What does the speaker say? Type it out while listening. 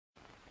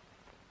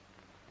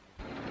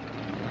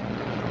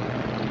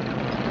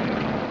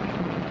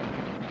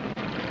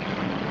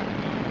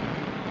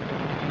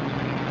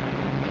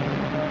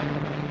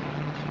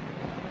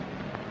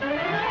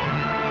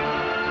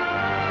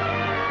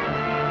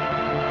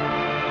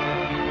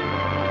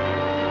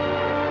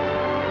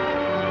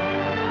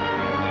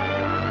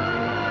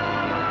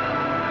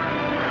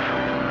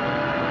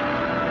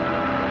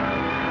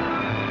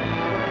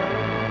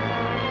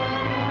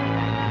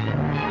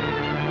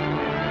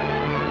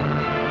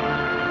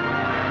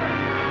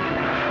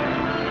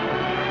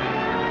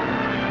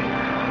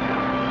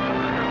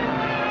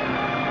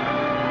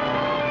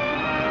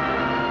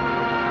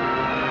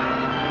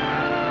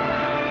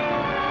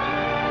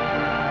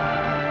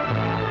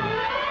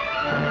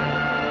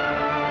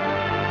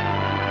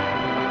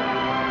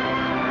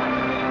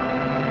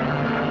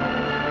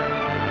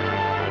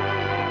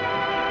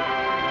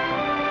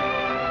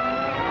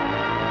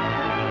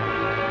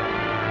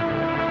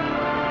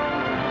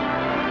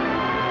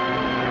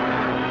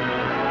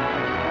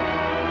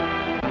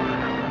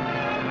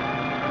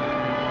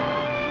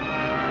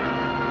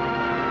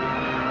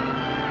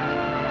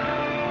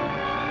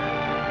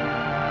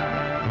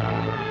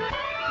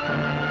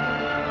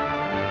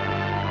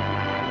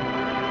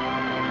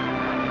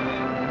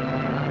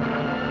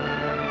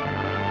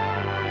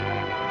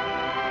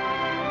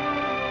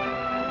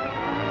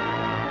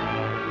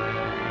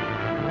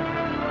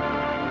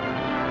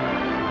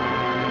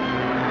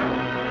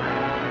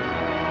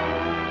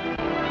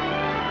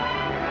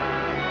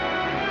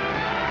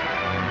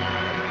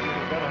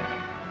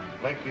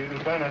Lakeview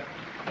to Bennett.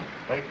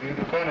 Lakeview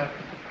to Bennett.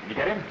 You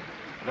get him?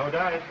 No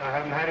dice. I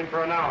haven't had him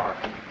for an hour.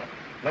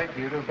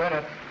 Lakeview to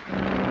Bennett.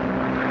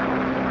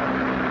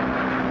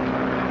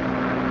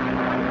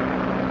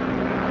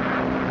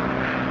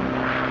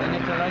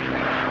 Bennett to Lakeview.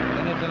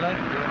 Bennett to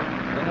Lakeview.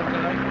 Bennett to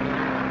Lakeview.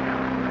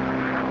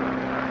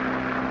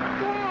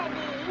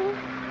 Daddy.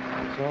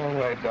 It's all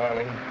right,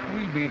 darling.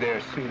 We'll be there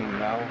soon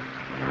now.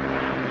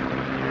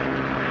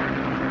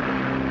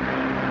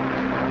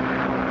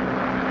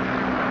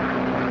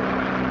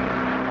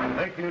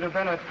 Lakeview to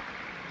Bennett.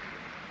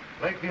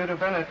 Lakeview to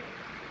Bennett.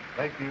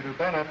 Lakeview to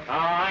Bennett. Oh,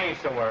 I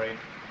ain't so worried.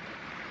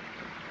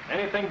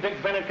 Anything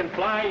Dick Bennett can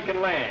fly, he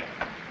can land.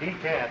 He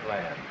can't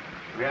land.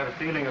 We have a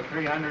ceiling of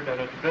 300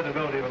 and a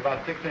visibility of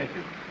about 6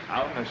 inches.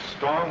 Out in a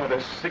storm with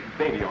a sick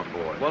baby on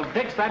board. Well,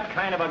 Dick's that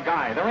kind of a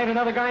guy. There ain't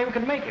another guy who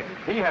can make it.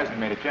 He hasn't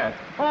made it yet.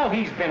 Oh,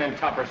 he's been in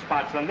tougher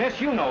spots than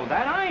this. You know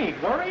that. I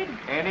ain't worried.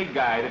 Any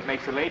guy that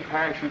makes a late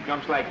parachute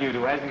jumps like you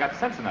do hasn't got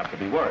sense enough to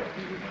be worried.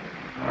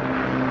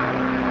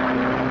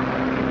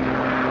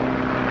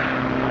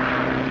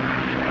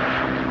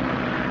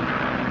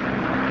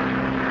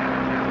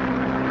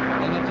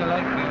 Bennett to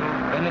Lakeview.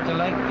 Bennett to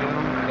Lakeview.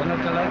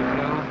 Bennett to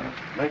Lakeview.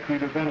 Lakeview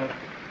to Bennett.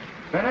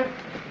 Bennett?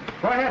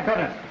 Go ahead,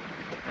 Bennett.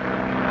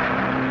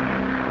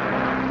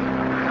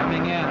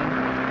 Coming in.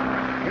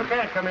 You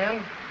can't come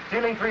in.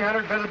 Ceiling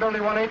 300, visibility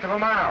 1/8 of a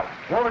mile.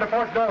 Go over to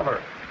Fort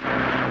Dover.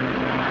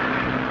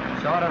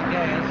 Short of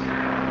gas.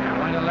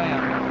 Going to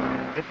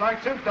land. It's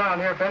like soup down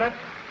here, Bennett.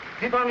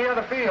 Keep on the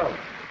other field.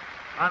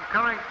 I'm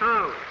coming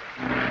through.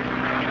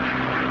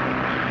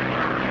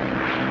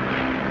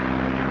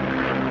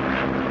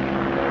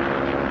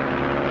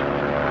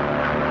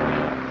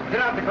 Get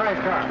out the crash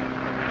car.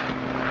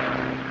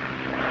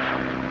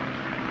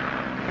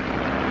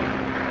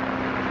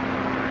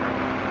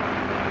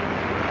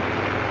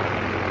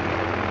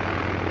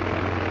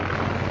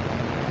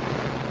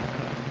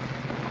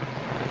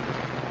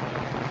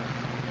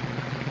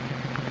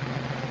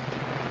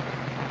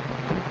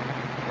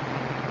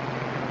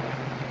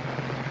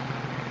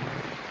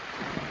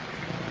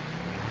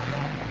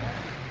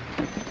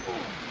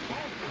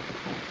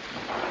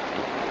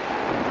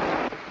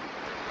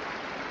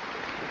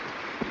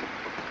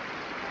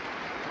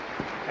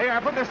 Here, I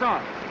put this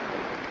on.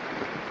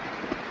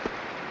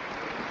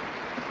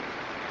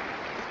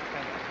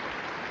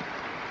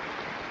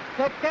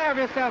 Take care of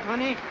yourself,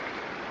 honey.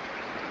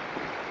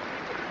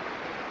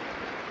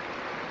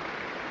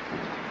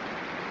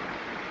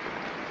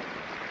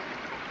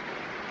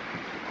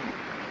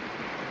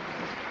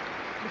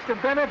 Mr.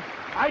 Bennett,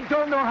 I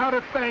don't know how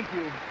to thank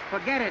you.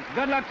 Forget it.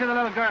 Good luck to the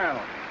little girl.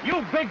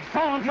 You big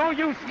so-and-so,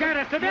 you scared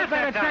us to You death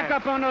better that time. check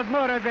up on those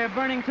motors. They're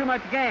burning too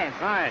much gas.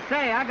 Right.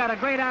 Say, I got a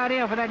great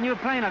idea for that new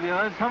plane of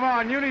yours. Come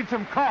on, you need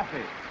some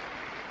coffee.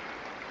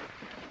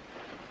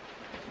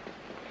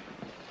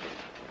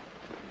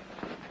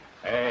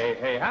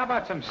 Hey, how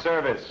about some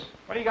service?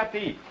 What do you got to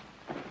eat?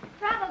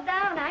 Travel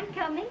down, I'm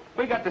coming.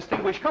 We got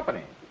distinguished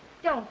company.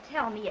 Don't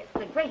tell me it's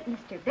the great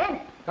Mr.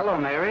 Bennett. Hello,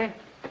 Mary.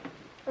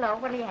 Hello,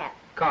 what do you have?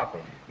 Coffee.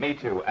 Me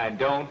too. And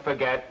don't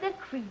forget... The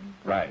cream.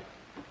 Right.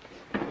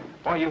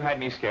 Boy, you had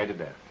me scared to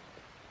death.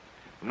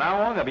 From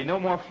now on, there'll be no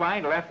more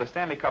flying till after the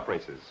Stanley Cup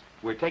races.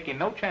 We're taking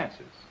no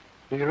chances.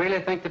 Do you really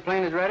think the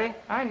plane is ready?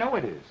 I know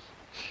it is.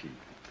 Gee,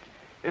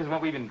 this is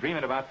what we've been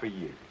dreaming about for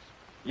years.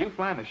 You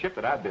flying the ship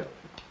that I built.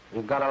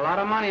 You've got a lot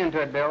of money into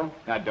it, Bill.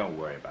 Now, don't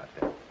worry about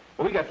that.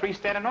 Well, we got 3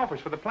 standing offers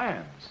for the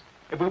plans.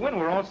 If we win,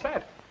 we're all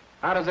set.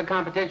 How does the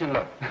competition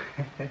look?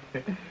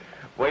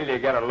 Wait till you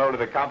get a load of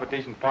the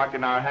competition parked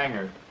in our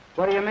hangar.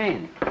 What do you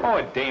mean? Oh,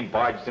 a dame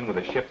barged in with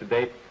a ship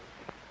today.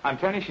 I'm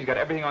telling you, she's got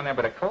everything on there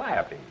but a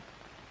calliope.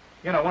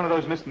 You know, one of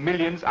those Miss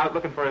Millions out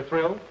looking for a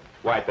thrill?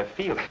 Why, at the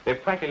field, they've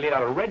practically laid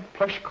out a red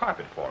plush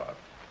carpet for her.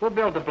 Who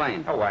built the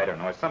plane? Oh, I don't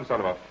know. It's some sort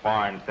of a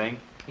foreign thing.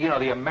 You know,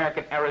 the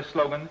American era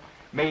slogan,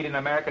 made in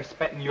America,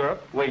 spent in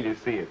Europe? Wait till you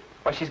see it.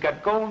 Why, she's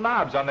got gold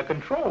knobs on the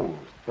controls.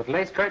 With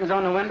lace curtains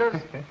on the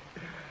windows?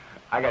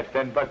 I got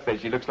 $10 that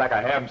she looks like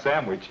a ham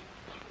sandwich.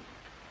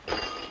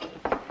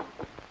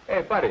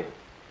 Hey, buddy,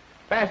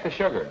 pass the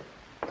sugar.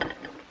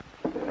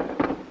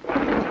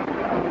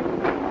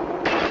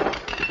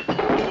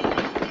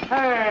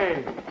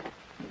 Hey!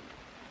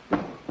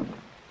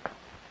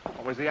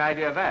 What was the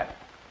idea of that?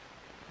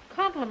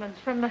 Compliments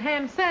from the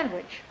ham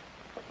sandwich.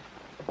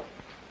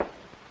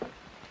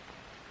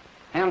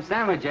 Ham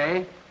sandwich,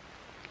 eh?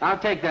 I'll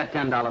take that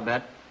 $10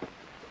 bet.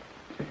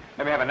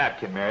 Let me have a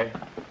napkin, Mary.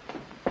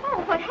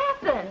 Oh, what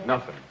happened?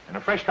 Nothing. And a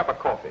fresh cup of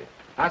coffee.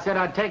 I said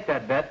I'd take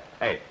that bet.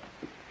 Hey,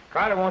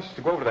 Carter wants us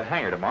to go over to the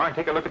hangar tomorrow and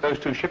take a look at those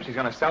 2 ships he's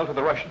going to sell to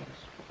the Russians.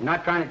 You're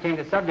not trying to change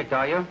the subject,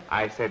 are you?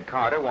 I said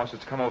Carter wants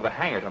us to come over to the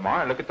hangar tomorrow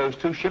and look at those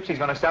 2 ships he's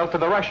going to sell to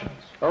the Russians.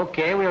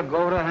 Okay, we'll go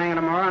over to the hangar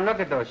tomorrow and look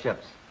at those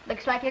ships.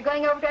 Looks like you're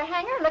going over to a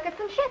hangar. Look at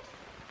some ships.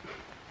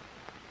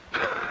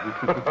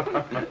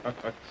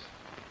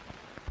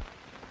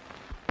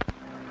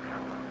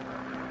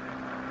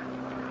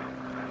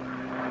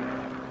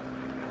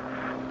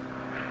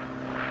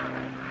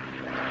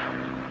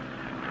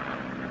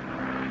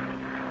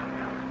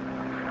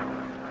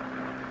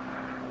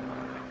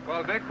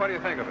 Well, Dick, what do you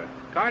think of it?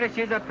 Carter,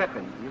 she's a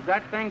pippin. You've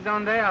got things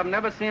on there I've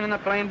never seen in a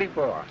plane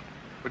before.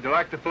 Would you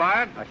like to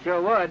fly it? I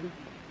sure would.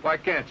 Why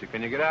can't you?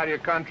 Can you get out of your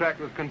contract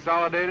with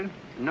Consolidated?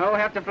 No,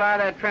 have to fly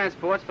their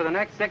transports for the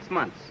next 6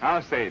 months.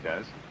 I'll say he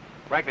does.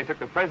 Frankly, it took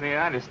the President of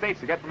the United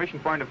States to get permission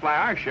for him to fly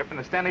our ship in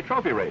the Stanley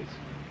Trophy race.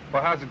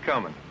 Well, how's it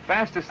coming?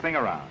 Fastest thing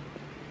around.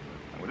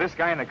 And with this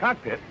guy in the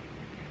cockpit,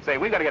 say,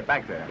 we got to get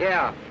back there.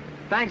 Yeah.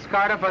 Thanks,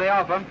 Carter, for the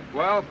offer.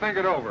 Well, think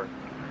it over.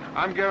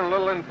 I'm giving a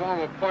little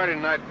informal party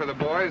tonight for the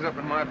boys up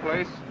at my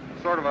place.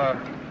 Sort of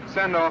a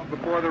send-off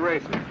before the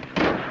races.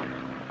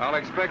 I'll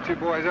expect you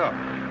boys up.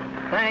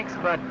 Thanks,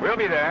 but... We'll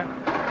be there.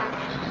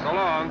 So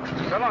long.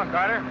 So long,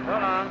 Carter. So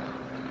long.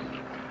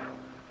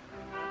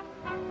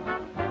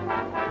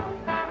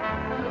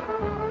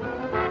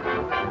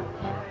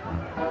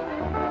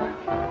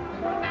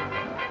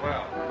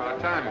 Well, about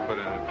time you put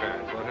in an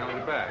appearance. What held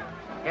you back?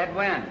 Get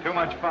wind. Too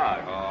much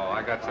fog. Oh,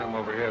 I got something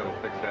over here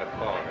that'll fix that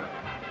fog.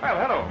 Well,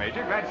 hello,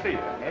 Major. Glad to see you.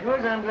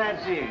 Edwards, I'm glad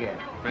to see you again.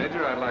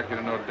 Major, I'd like you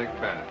to know Dick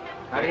Bennett.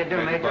 How do you do,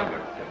 Major? Butler.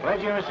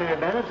 Pleasure, Mr.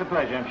 Bennett. It's a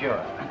pleasure, I'm sure.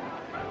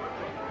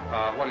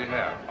 What do you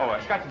have? Oh,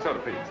 scotch and soda,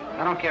 please.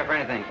 I don't care for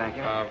anything, thank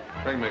you.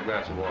 Bring me a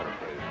glass of water,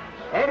 please.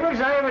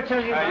 Edwards, I ever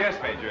tell you...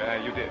 Yes, Major,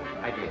 you did.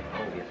 I did.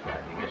 Oh, yes,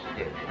 Roger. Yes, I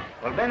did.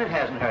 Well, Bennett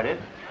hasn't heard it.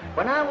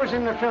 When I was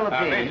in the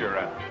Philippines...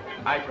 Major,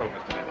 I told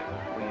Mr. Bennett.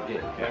 Well, you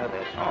did. Yeah. Well,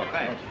 that's... Oh,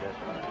 thanks. That's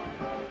right.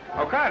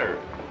 Oh, Carter,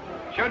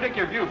 show Dick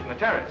your view from the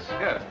terrace.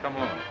 Yes, come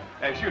along.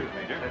 Excuse me,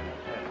 Major.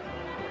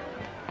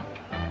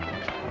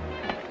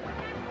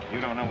 You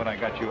don't know what I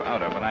got you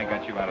out of, but I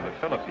got you out of the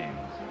Philippines.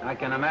 I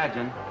can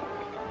imagine.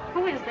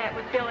 Who is that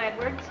with Bill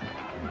Edwards?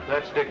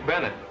 That's Dick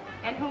Bennett.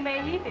 And who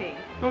may he be?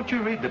 Don't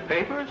you read the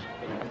papers?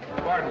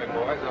 Pardon me,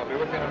 boys. I'll be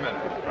with you in a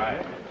minute.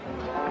 Right.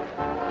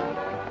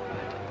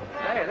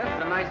 Hey,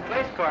 that's a nice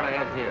place Carter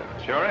has here.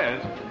 Sure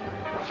is.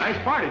 Nice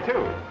party,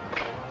 too.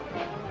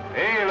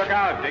 Hey, look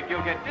out, Dick.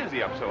 You'll get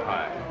dizzy up so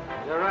high.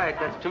 You're right.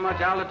 That's too much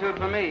altitude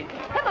for me.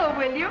 Hello,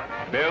 William.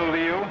 Bill to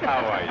you.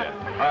 How are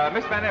you?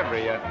 Miss Van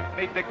Every,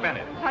 meet Dick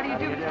Bennett. How do you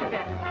do, Mr.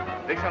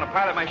 Bennett? Dick's going to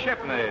pilot my ship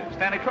in the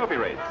Stanley Trophy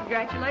race.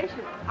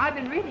 Congratulations. I've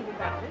been reading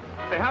about it.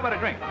 Say, how about a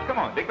drink? Come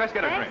on, Dick, let's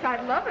get a Thanks, drink.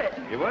 I'd love it.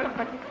 You would?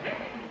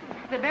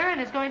 The Baron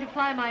is going to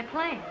fly my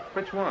plane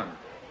Which one?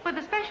 for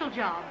the special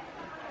job.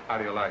 How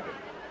do you like it?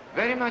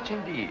 Very much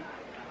indeed.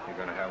 You're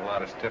going to have a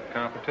lot of stiff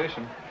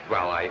competition.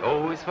 Well, I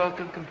always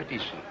welcome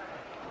competition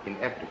in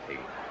everything.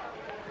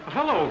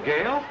 Hello,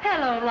 Gail.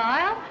 Hello,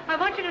 Lyle. I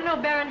want you to know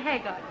Baron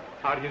Haggard.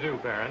 How do you do,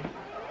 Baron?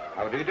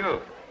 How do you do?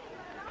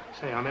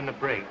 Say, I'm in the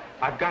break.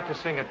 I've got to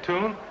sing a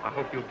tune. I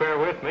hope you'll bear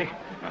with me.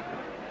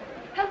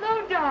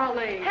 Hello,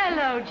 darling.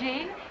 Hello,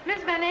 Jean.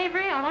 Miss Van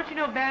Avery, I want you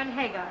to know Baron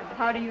Haggard.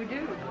 How do you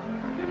do?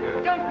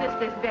 Don't miss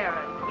this,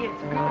 Baron.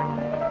 It's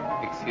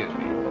good. Excuse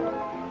me.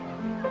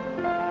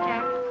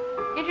 Jack,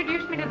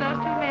 introduce me to those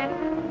two men.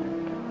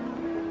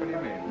 What do you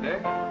mean,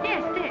 Dick?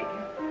 Yes, Dick.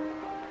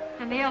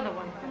 And the other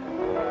one.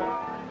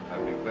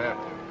 I'd be glad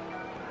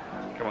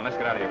to. Come on, let's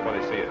get out of here before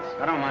they see us.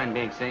 I don't mind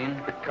being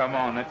seen. Come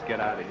on, let's get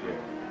out of here.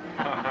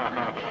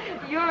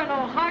 You're an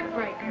old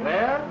heartbreaker.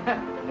 Well,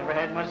 never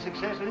had much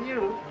success with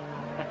you.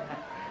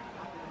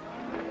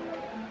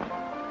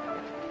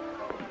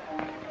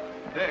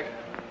 Dick.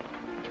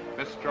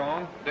 Miss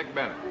Strong, Dick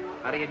Bennett.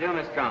 How do you do,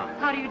 Miss Strong?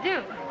 How do you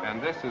do?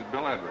 And this is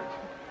Bill Edwards.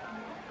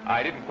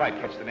 I didn't quite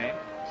catch the name.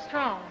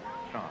 Strong.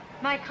 Strong.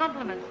 My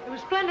compliments. It was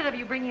splendid of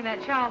you bringing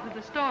that child through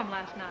the storm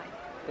last night.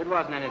 It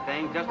wasn't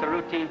anything, just a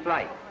routine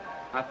flight.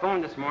 I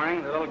phoned this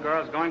morning. The little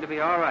girl's going to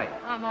be all right.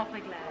 I'm awfully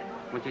glad.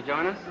 Won't you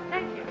join us?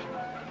 Thank you.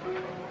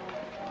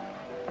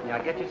 May I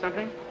get you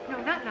something?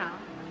 No, not now.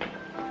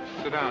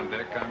 Sit down,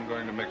 Dick. I'm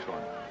going to mix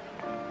one.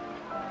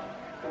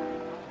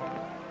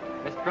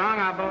 Miss Strong,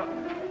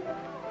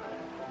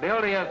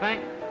 Bill, do you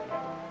think?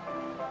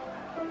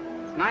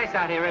 It's nice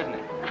out here, isn't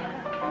it?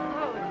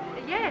 Oh,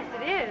 yes,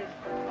 it is.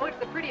 Oh, it's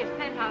the prettiest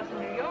penthouse in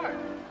New York.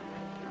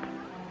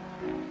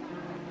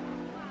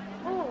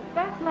 Oh,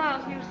 that's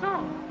Lyle's new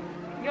song.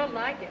 You'll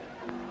like it.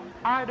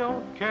 I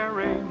don't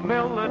carry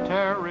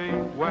military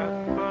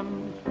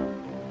weapons,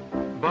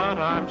 but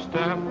I'm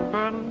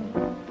stepping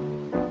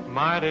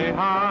mighty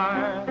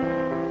high.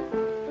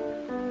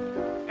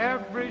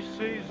 Every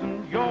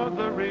season you're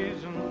the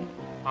reason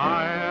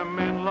I am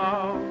in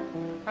love,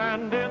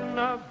 and in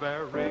a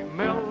very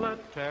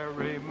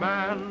military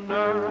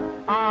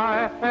manner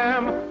I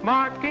am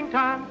marking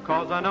time,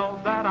 'cause I know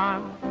that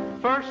I'm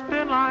first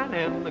in line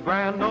in the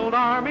grand old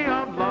army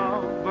of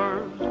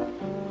lovers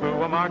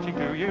who are marching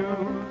to you.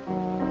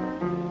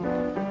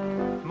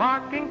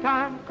 Marking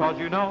time, 'cause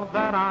you know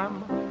that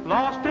I'm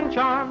lost in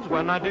charms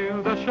when I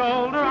do the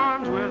shoulder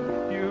arms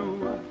with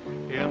you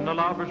in the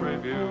Lover's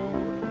Review.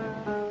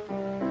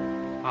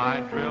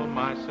 I drill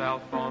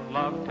myself on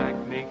love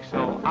technique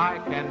so I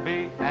can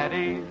be at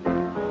ease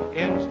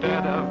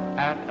instead of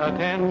at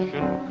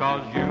attention,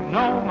 'cause you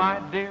know, my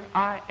dear,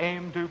 I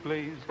aim to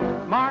please.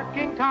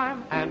 Marking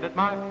time, and at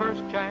my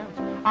first chance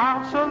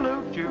I'll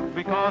salute you,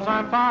 because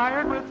I'm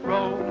fired with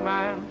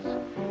romance,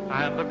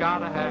 and I've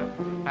gotta have,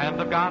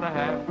 and I've gotta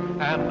have,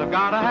 and I've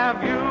gotta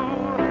have you.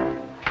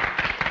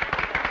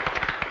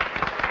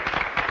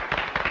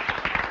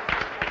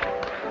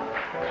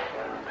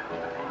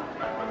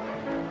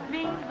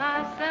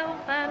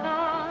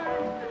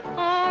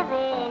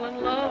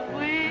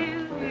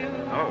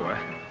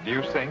 Do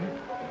you sing?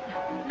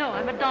 No,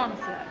 I'm a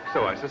dancer.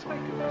 So I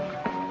suspected.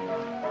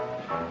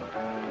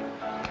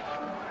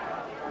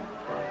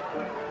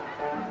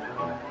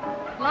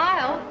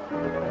 Lyle,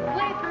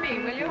 play for me,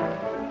 will you?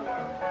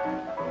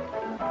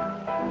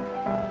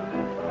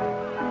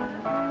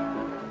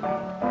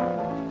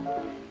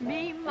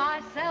 Me,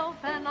 myself,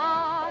 and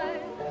I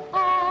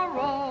are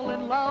all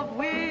in love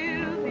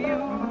with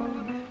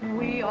you.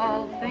 We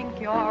all think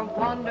you're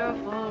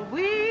wonderful,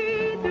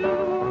 we do.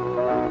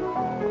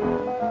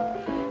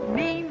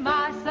 Me,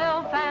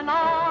 myself, and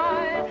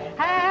I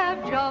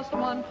have just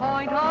one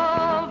point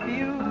of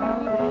view.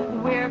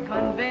 We're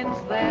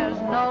convinced there's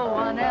no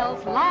one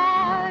else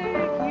like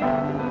you.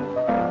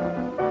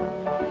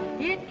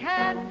 It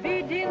can't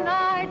be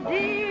denied,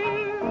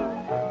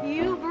 dear,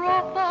 you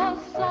brought the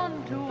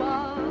sun to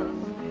us.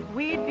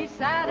 We'd be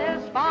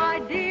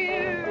satisfied,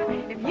 dear,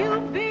 if you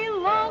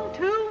belong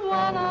to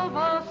one of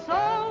us.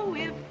 So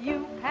if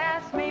you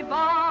pass me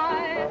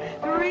by,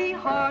 3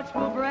 hearts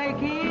will break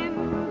in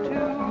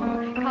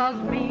two.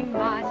 'Cause me,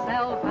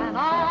 myself, and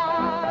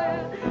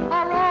I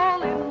are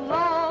all in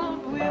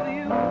love with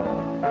you.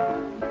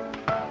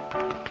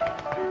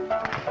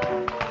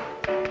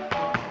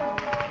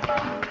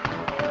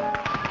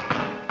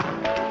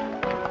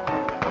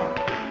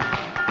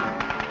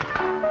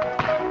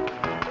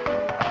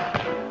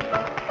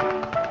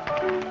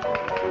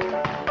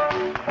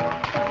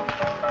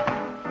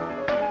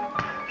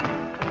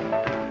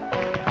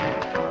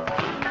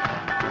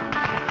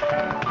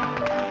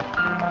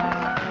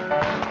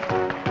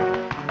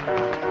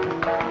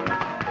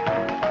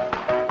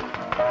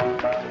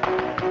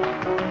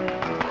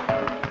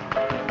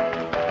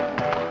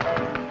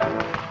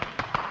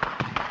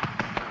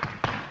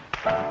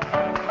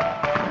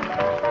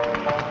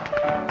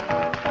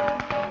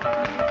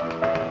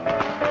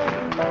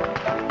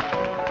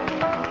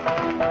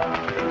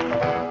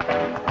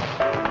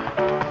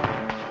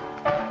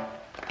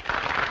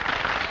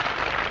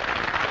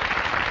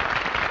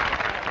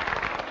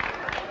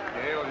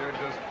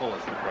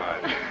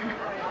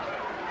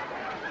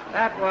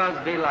 That was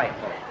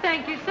delightful.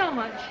 Thank you so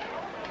much.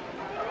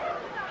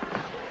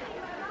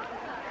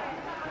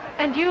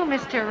 And you,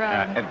 Mr.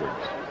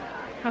 Edwards.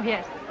 Oh,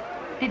 yes.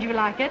 Did you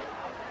like it?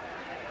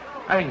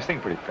 I think you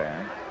sing pretty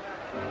fair.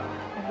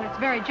 Oh, that's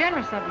very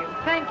generous of you.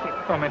 Thank you.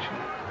 Don't mention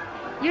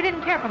it. You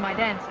didn't care for my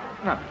dancing.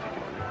 Not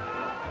particularly.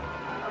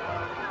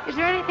 Is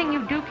there anything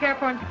you do care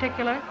for in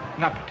particular?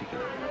 Not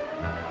particularly.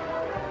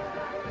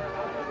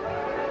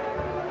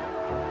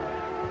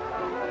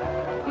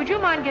 Would you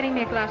mind getting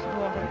me a glass of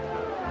water?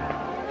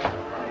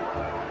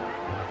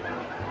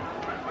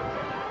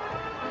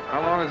 How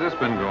long has this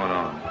been going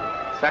on?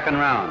 2nd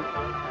round.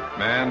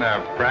 Man,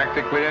 they're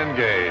practically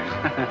engaged.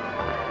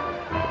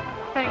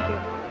 Thank you.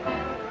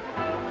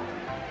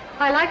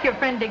 I like your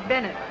friend Dick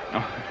Bennett.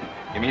 Oh,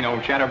 you mean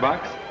old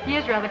Chatterbox? He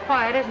is rather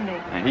quiet, isn't he?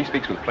 And he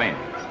speaks with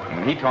plainness. And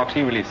when he talks,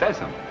 he really says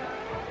something.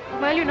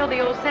 Well, you know the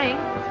old saying,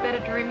 it's better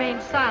to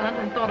remain silent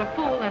and thought a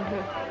fool than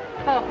to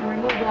talk and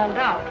remove all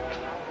doubt.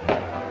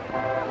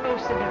 Oh,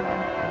 sit down.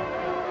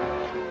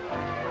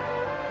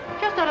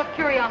 Just out of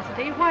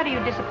curiosity, why do you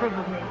disapprove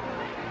of me?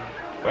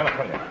 Well, I'll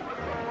tell you.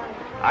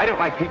 I don't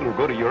like people who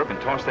go to Europe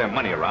and toss their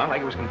money around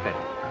like it was confetti.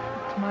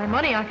 It's my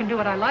money. I can do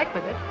what I like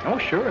with it. Oh,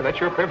 sure. That's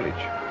your privilege.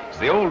 It's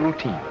the old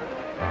routine.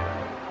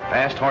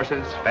 Fast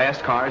horses,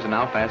 fast cars, and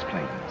now fast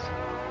planes.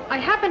 I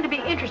happen to be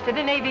interested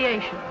in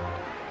aviation.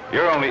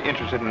 You're only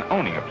interested in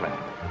owning a plane.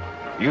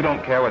 You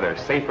don't care whether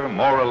it's safer,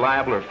 more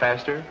reliable, or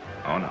faster.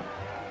 Oh, no.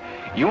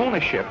 You own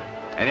a ship,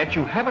 and yet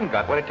you haven't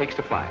got what it takes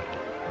to fly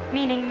it.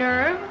 Meaning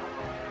nerve?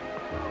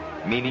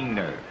 Meaning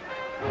nerve.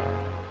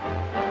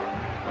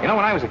 You know,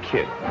 when I was a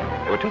kid,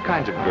 there were 2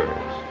 kinds of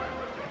girls.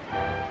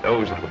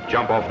 Those that would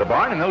jump off the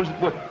barn and those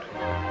that wouldn't.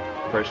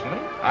 Personally,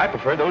 I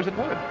prefer those that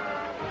would.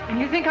 And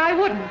you think I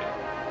wouldn't?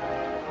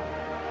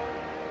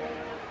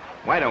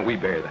 Why don't we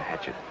bury the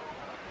hatchet?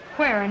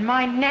 Where, in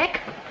my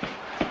neck?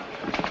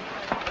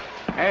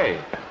 Hey,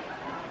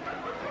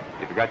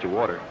 you forgot your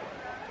water.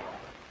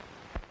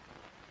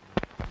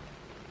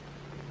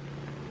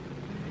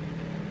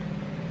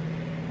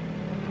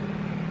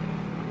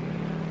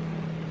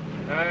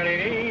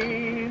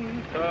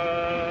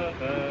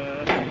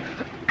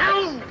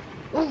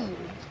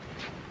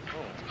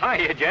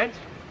 Hiya, gents.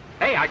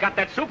 Hey, I got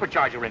that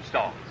supercharger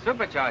installed.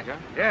 Supercharger?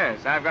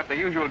 Yes, I've got the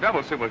usual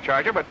double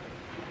supercharger, but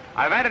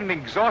I've added an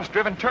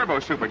exhaust-driven turbo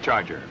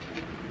supercharger.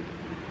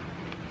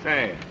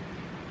 Say,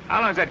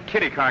 how long is that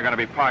kiddie car going to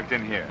be parked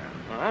in here?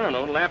 Well, I don't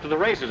know, till after the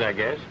races, I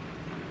guess.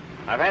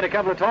 I've had a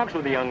couple of talks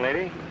with the young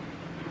lady.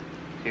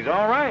 She's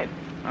all right.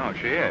 Oh,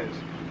 she is.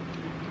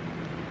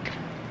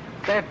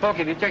 Say, Polk,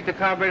 have you checked the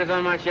carburetors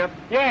on my ship?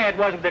 Yeah, it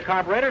wasn't the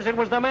carburetors, it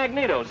was the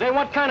magnetos. Say,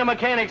 what kind of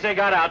mechanics they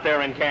got out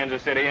there in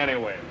Kansas City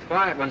anyway?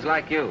 Quiet ones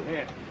like you.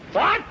 Yeah.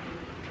 What?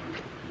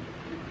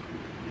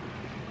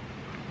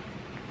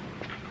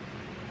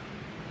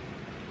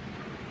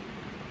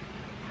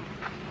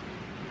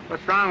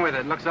 What's wrong with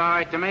it? Looks all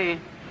right to me.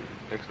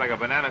 Looks like a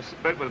banana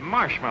split with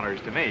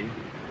marshmallows to me.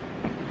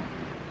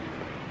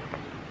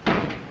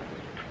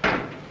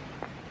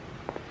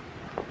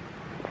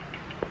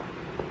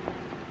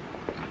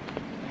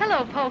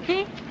 Hello,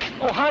 Pokey.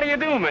 Oh, how do you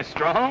do, Miss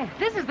Strong?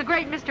 This is the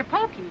great Mr.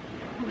 Pokey,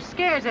 who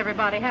scares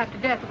everybody half to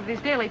death with his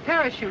daily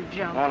parachute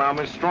jump. Oh, now,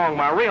 Miss Strong,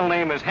 my real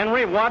name is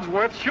Henry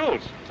Wadsworth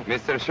Schultz.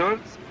 Mr.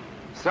 Schultz,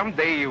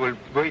 someday you will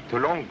wait too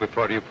long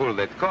before you pull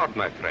that cord,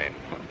 my friend.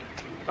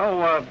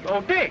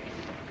 Oh, Dick.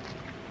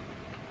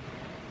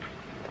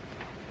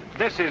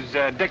 This is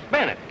Dick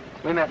Bennett.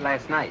 We met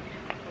last night.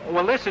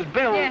 Well, this is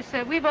Bill. Yes,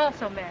 we've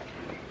also met.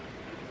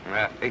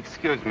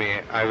 Excuse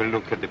me, I will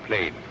look at the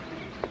plane.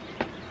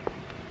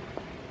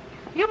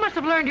 You must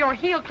have learned your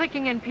heel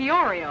clicking in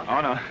Peoria.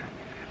 Oh, no.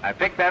 I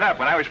picked that up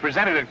when I was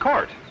presented at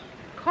court.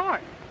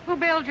 Court? Who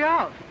bailed you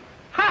out?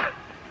 Ha!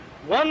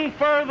 One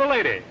for the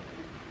lady.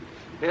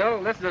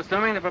 Bill, this is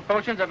assuming the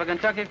proportions of a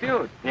Kentucky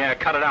feud. Yeah,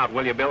 cut it out,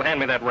 will you, Bill? Hand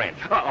me that wrench.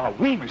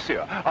 Oui,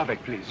 monsieur.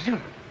 Avec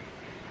plaisir.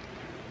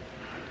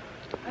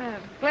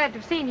 Glad to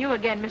have seen you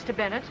again, Mr.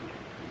 Bennett.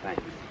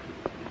 Thanks.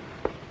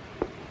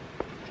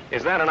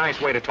 Is that a nice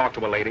way to talk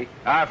to a lady?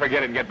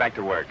 Forget it and get back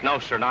to work. No,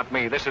 sir, not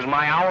me. This is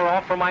my hour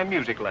off for my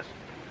music lesson.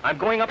 I'm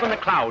going up in the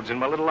clouds in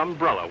my little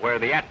umbrella where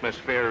the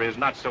atmosphere is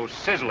not so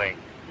sizzling.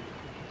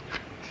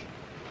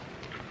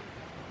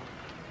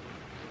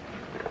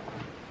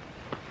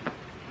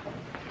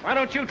 Why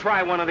don't you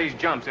try one of these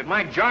jumps? It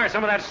might jar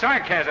some of that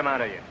sarcasm out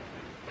of you.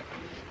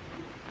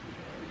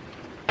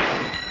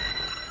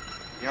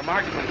 Your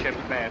marksmanship's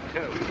bad,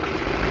 too.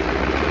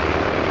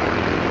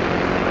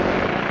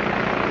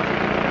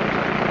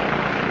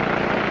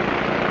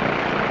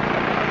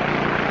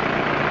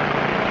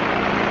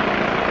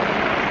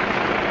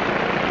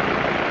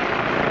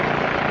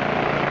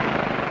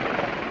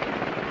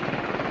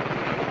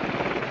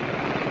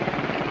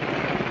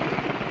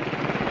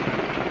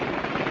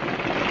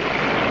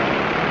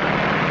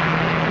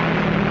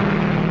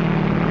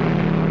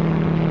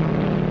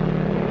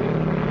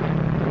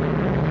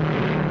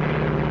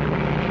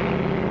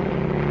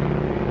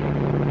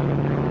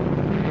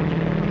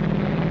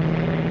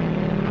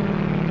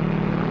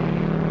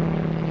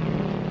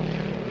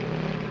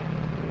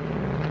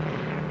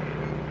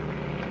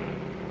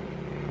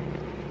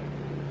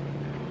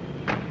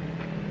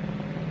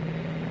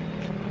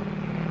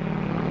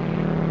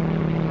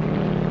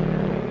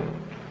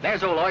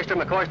 There's old Oyster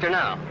McCoyster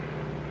now.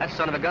 That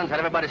son of a gun's had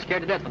everybody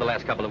scared to death for the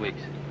last couple of weeks.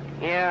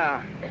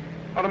 Yeah.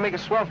 Ought to make a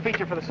swell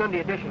feature for the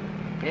Sunday edition.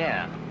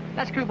 Yeah.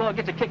 That screwball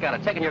gets a kick out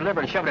of taking your liver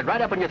and shoving it right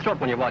up in your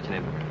throat when you're watching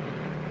him.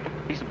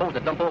 He's supposed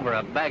to dump over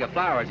a bag of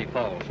flour as he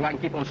falls, so I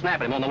can keep on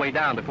snapping him on the way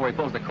down before he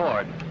pulls the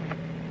cord.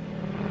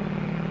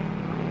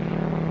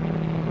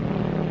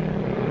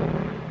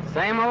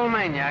 Same old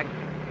maniac.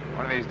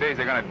 One of these days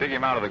they're going to dig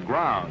him out of the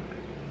ground.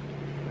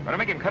 Going to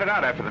make him cut it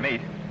out after the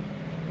meet.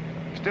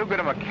 He's too good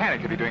a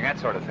mechanic to be doing that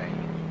sort of thing.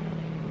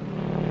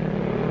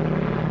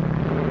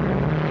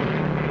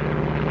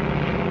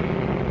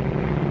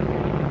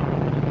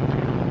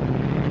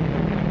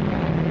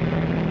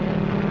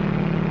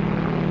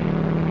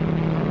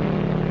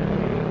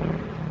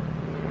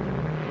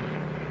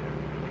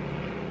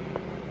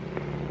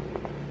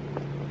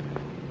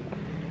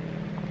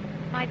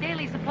 My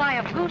daily supply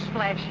of goose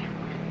flesh.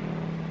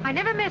 I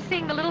never miss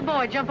seeing the little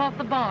boy jump off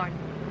the barn.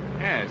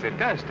 Yes, it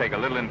does take a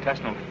little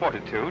intestinal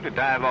fortitude to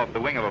dive off the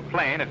wing of a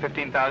plane at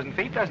 15,000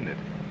 feet, doesn't it?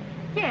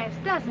 Yes,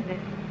 doesn't it?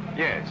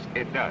 Yes,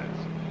 it does.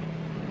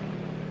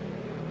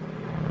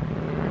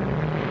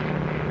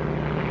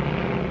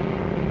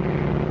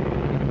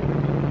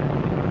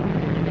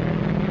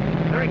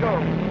 There he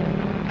goes.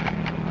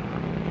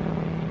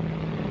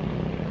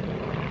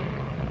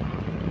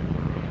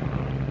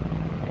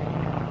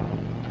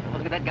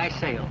 Look at that guy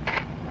sail.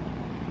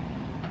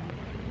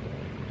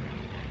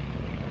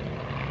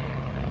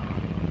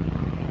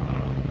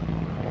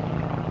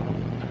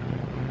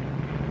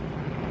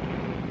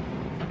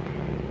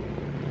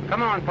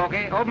 Come on,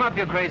 Pokey. Open up,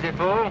 you crazy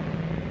fool.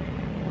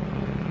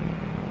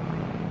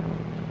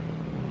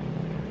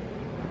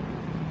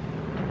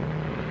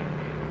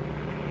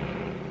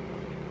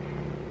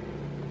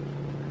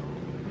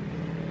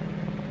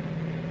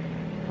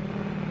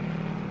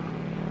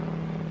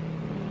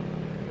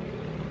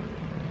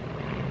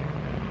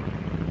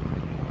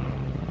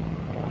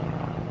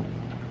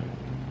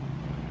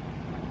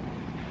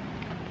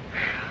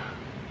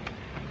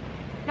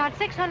 Not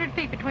 600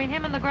 feet between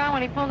him and the ground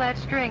when he pulled that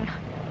string.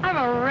 I'm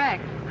a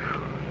wreck.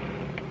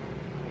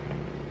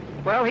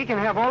 Well, he can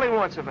have all he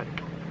wants of it.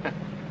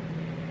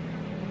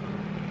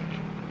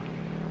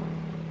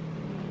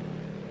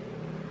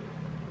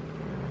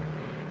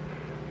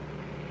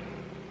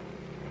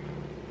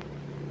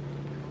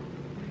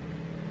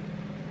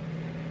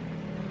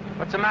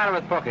 What's the matter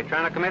with Pokey?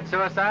 Trying to commit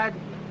suicide?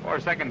 4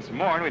 seconds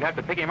more and we'd have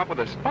to pick him up with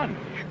a sponge.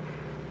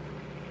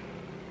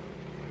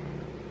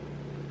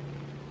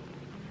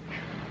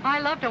 I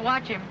love to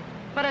watch him,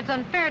 but it's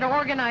unfair to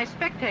organize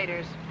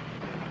spectators.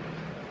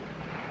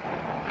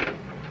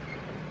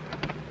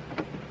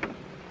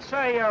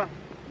 Say,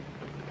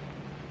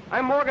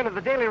 I'm Morgan of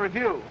the Daily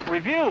Review.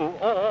 Review?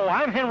 Oh,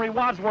 I'm Henry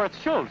Wadsworth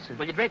Schultz.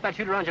 Will you drape that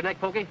shooter around your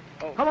neck, Pokey?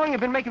 How long you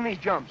been making these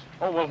jumps?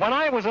 Oh, well, when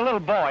I was a little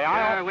boy,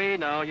 Yeah, we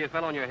know. You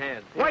fell on your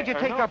head. Why'd you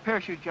take up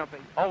parachute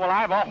jumping? Oh, well,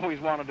 I've always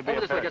wanted to be Over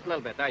a this way parachute. just a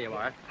little bit. There you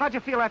are. How'd you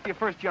feel after your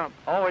first jump?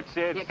 Oh, it's...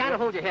 You kind of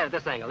hold your head at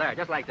this angle. There,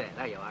 just like that.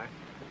 There you are.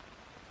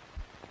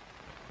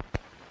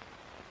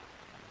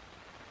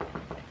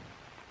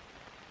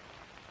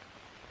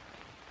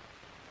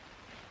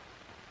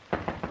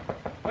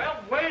 Well,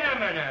 wait a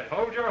minute.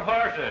 Hold your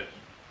horses.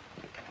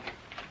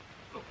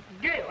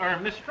 Gail,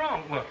 Miss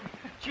Strong. Well,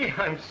 gee,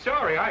 I'm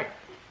sorry. Gosh,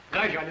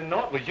 I didn't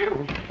know it was you.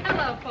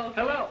 Hello, Pokey.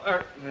 Hello.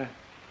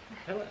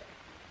 Hello.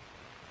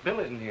 Bill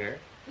isn't here.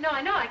 No,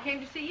 I know. I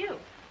came to see you.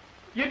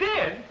 You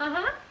did?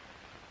 Uh-huh.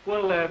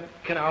 Well,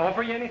 can I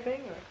offer you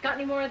anything? Got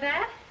any more of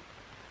that?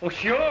 Oh,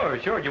 sure.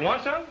 Do you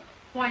want some?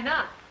 Why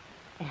not?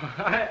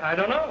 I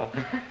don't know.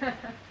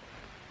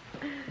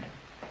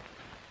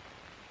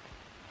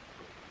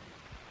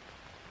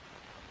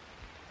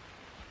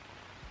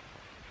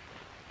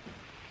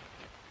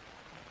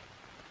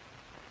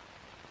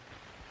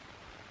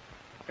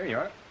 Here you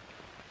are.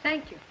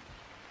 Thank you.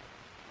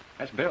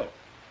 That's Bill.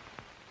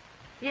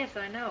 Yes,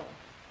 I know.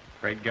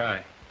 Great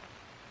guy.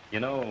 You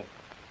know,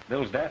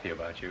 Bill's daffy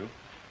about you.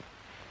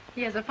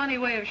 He has a funny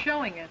way of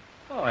showing it.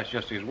 Oh, that's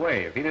just his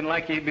way. If he didn't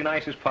like you, he'd be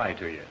nice as pie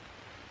to you.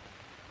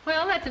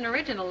 Well, that's an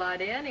original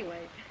idea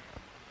anyway.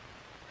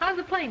 How's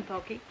the plane,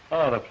 Pokey?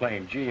 Oh, the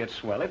plane. Gee, it's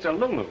swell. It's a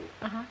Lulu.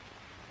 Uh-huh.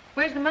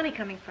 Where's the money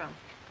coming from?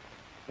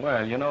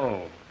 Well, you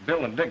know,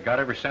 Bill and Dick got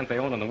every cent they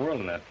own in the world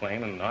in that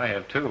plane, and I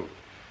have too.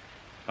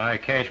 I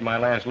cashed my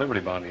last Liberty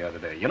Bond the other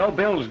day. You know,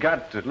 Bill's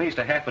got at least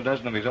a half a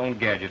dozen of his own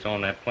gadgets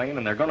on that plane,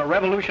 and they're going to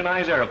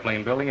revolutionize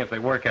airplane building if they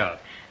work out.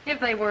 If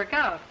they work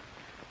out.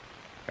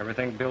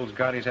 Everything Bill's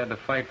got, he's had to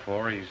fight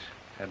for. He's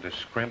had to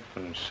scrimp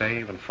and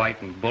save and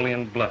fight and bully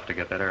and bluff to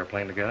get that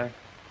airplane together.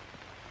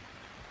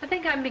 I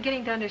think I'm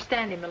beginning to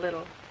understand him a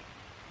little.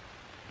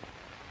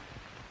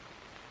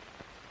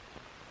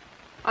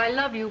 I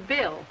love you,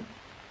 Bill.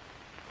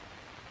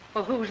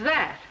 Well, who's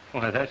that?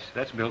 Why,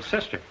 that's Bill's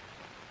sister.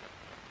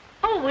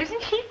 Oh,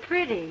 isn't she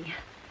pretty?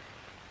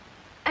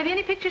 Have you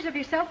any pictures of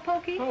yourself,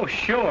 Pokey? Oh,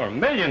 sure.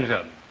 Millions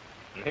of them.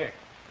 Here.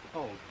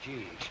 Oh,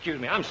 gee, excuse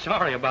me. I'm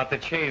sorry about the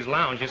chaise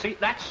lounge. You see,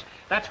 that's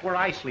where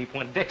I sleep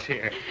when Dick's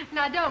here.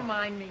 Now, don't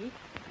mind me.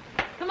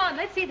 Come on,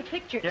 let's see the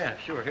pictures. Yeah,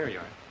 sure. Here you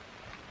are.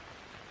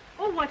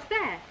 Oh, what's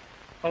that?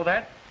 Oh,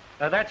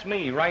 that's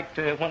me, right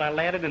when I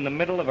landed in the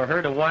middle of a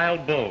herd of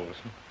wild bulls.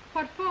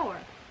 What for?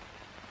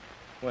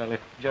 Well,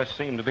 it just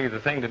seemed to be the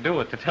thing to do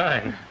at the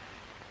time.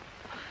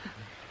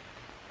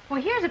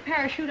 Well, here's a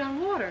parachute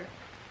on water.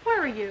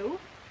 Where are you?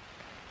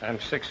 I'm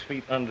 6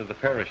 feet under the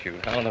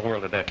parachute. How in the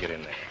world did that get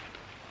in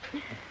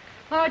there?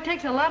 Oh, it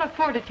takes a lot of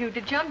fortitude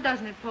to jump,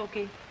 doesn't it,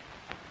 Pokey?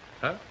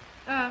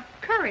 Huh?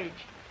 Courage.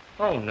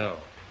 Oh, no.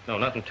 No,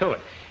 nothing to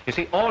it. You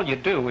see, all you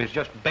do is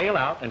just bail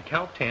out and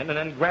count 10 and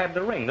then grab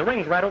the ring. The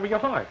ring's right over your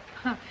heart.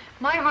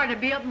 My heart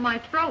would be up in my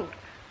throat.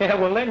 Yeah,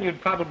 well, then you'd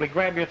probably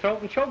grab your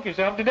throat and choke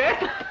yourself to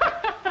death.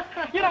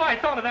 You know, I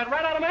thought of that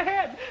right out of my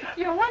head.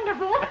 You're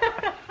wonderful.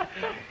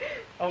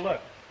 Oh,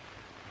 look.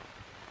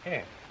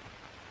 Here.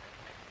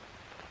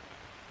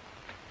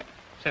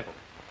 Simple.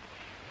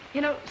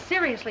 You know,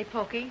 seriously,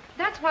 Pokey,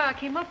 that's why I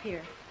came up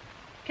here.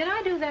 Can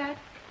I do that?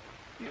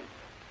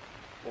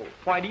 Well,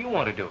 why do you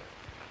want to do it?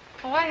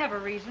 Oh, I have a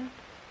reason.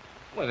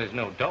 Well, there's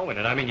no dough in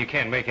it. I mean, you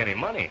can't make any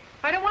money.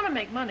 I don't want to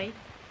make money.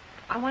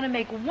 I want to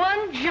make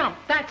one jump,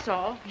 that's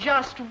all.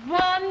 Just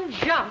one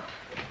jump.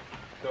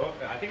 So,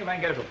 I think if I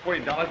can get it for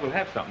 $40, we'll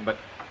have something, but...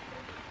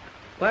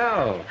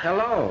 Well,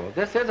 hello.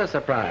 This is a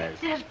surprise.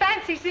 Yes,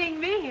 fancy seeing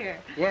me here.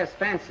 Yes,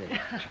 fancy. Did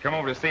you come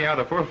over to see how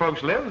the poor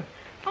folks live?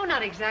 Oh,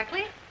 not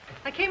exactly.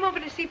 I came over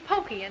to see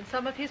Pokey and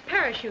some of his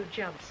parachute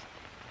jumps.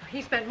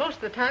 He spent most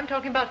of the time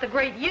talking about the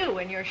great you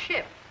and your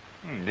ship.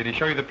 Did he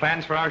show you the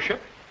plans for our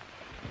ship?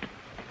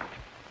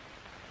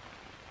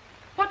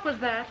 What was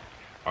that?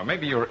 Or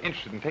maybe you were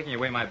interested in taking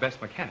away my best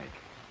mechanic.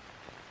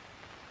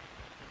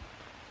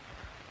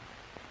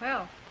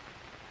 Well,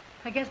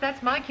 I guess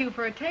that's my cue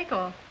for a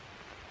takeoff.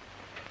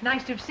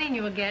 Nice to have seen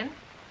you again.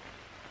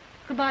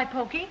 Goodbye,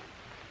 Pokey.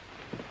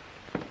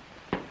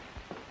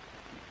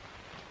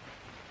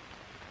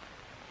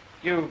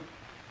 You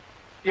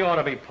ought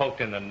to be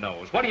poked in the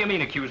nose. What do you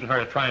mean accusing her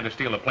of trying to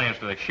steal the plans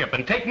to the ship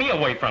and take me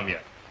away from you?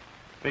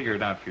 Figure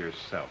it out for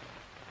yourself.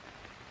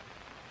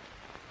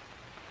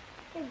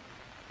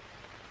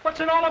 What's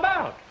it all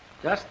about?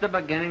 Just the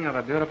beginning of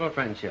a beautiful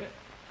friendship.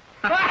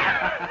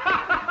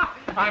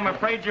 I'm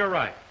afraid you're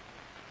right.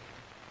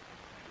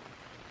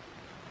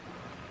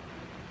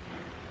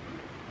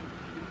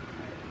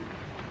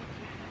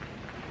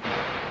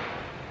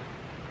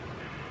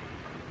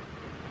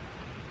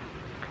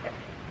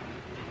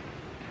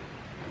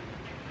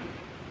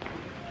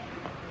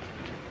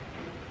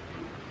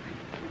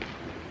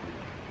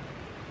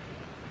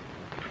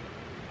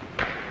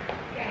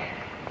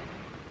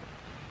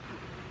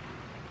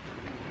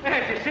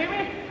 Did you see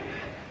me?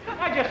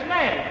 I just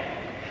landed.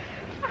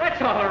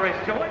 That's all there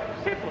is to it.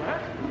 Simple, huh?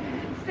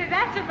 Say,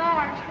 that's an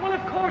art. Well,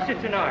 of course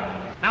it's an art.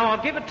 Now,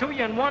 I'll give it to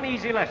you in one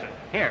easy lesson.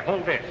 Here,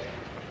 hold this.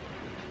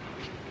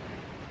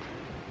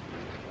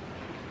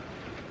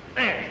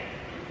 There.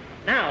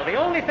 Now, the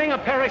only thing a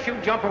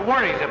parachute jumper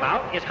worries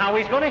about is how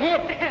he's going to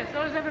hit.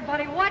 So is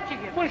everybody watching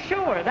him. Well,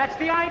 sure, that's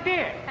the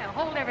idea. Now,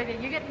 hold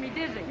everything. You're getting me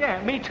dizzy.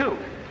 Yeah, me too.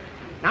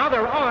 Now,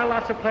 there are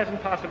lots of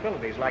pleasant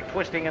possibilities, like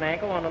twisting an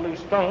ankle on a loose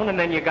stone, and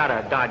then you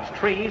gotta dodge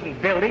trees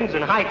and buildings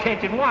and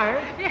high-tension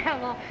wires. Yeah,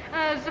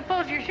 well,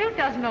 suppose your chute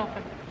doesn't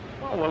open.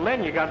 Oh, well,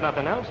 then you got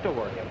nothing else to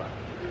worry about.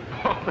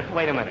 Oh, but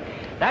wait a minute.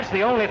 That's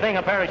the only thing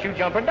a parachute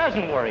jumper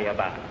doesn't worry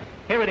about.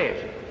 Here it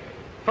is.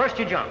 First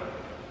you jump.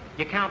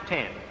 You count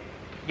 10.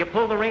 You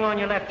pull the ring on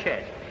your left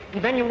chest.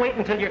 And then you wait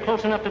until you're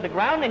close enough to the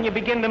ground and you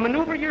begin to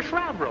maneuver your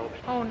shroud ropes.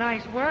 Oh,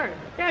 nice word.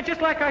 Yeah,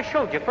 just like I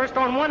showed you. First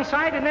on one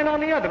side and then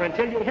on the other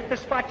until you hit the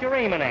spot you're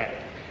aiming at.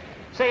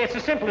 Say, it's the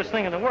simplest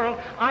thing in the world.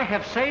 I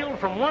have sailed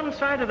from one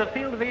side of the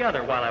field to the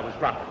other while I was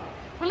dropping.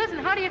 Well, listen,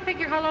 how do you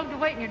figure how long to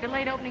wait in your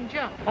delayed opening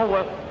jump? Oh,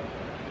 well...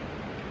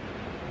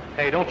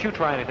 Hey, don't you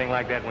try anything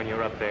like that when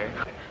you're up there.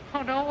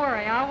 Oh, don't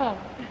worry, I won't.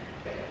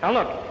 Now,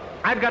 look,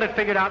 I've got it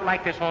figured out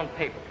like this on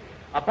paper.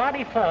 A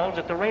body falls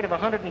at the rate of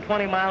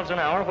 120 miles an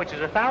hour, which is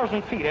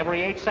 1,000 feet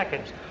every 8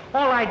 seconds.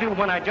 All I do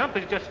when I jump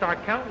is just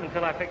start counting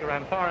until I figure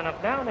I'm far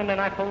enough down, and then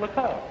I pull the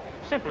cord.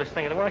 Simplest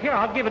thing in the world. Here,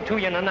 I'll give it to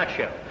you in a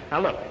nutshell.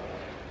 Now, look.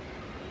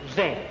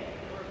 Zing.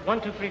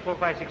 1, 2, 3, 4,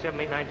 5, 6, 7,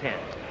 8, 9, 10.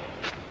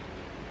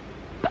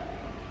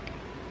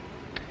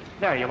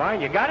 There you are.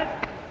 You got it?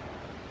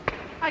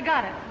 I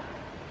got it.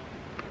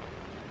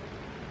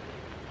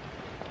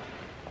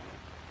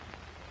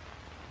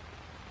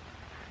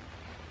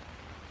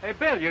 Hey,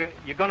 Bill,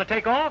 you gonna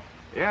take off?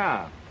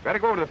 Yeah. Better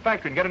go over to the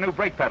factory and get a new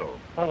brake pedal.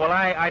 Oh, well,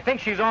 I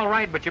think she's all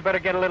right, but you better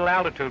get a little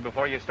altitude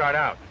before you start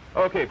out.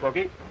 Okay,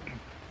 Pokey.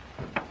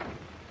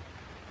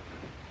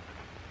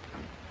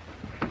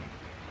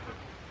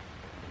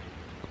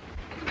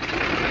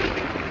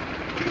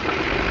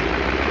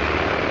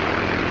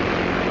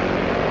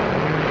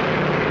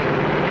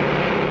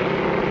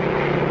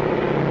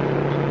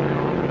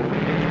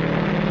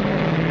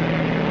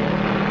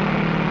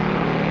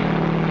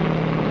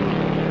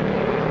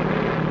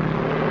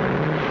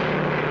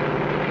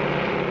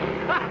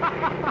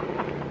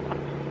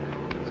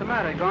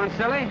 Gone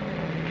silly?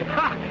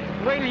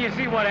 Wait till you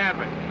see what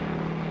happens.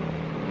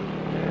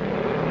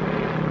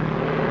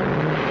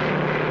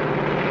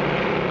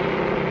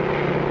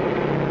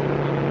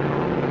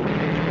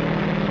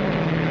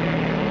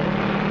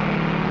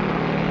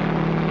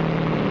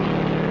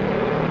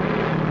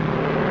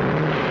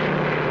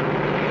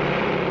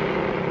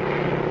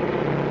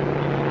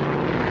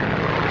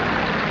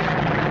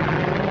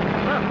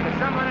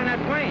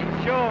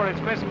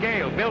 Miss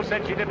Gale. Bill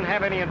said she didn't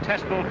have any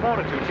intestinal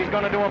fortitude. She's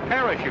going to do a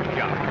parachute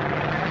jump. What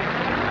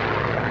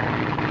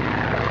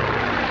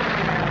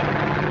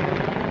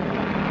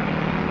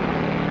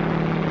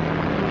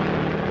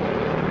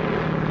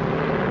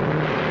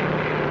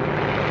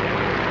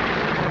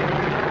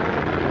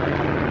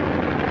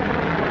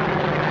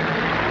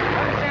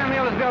the damn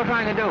hell is Bill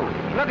trying to do?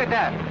 Look at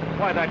that.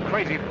 Why, that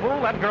crazy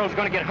fool, that girl's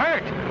going to get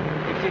hurt.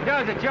 If she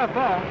does, it's your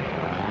fault.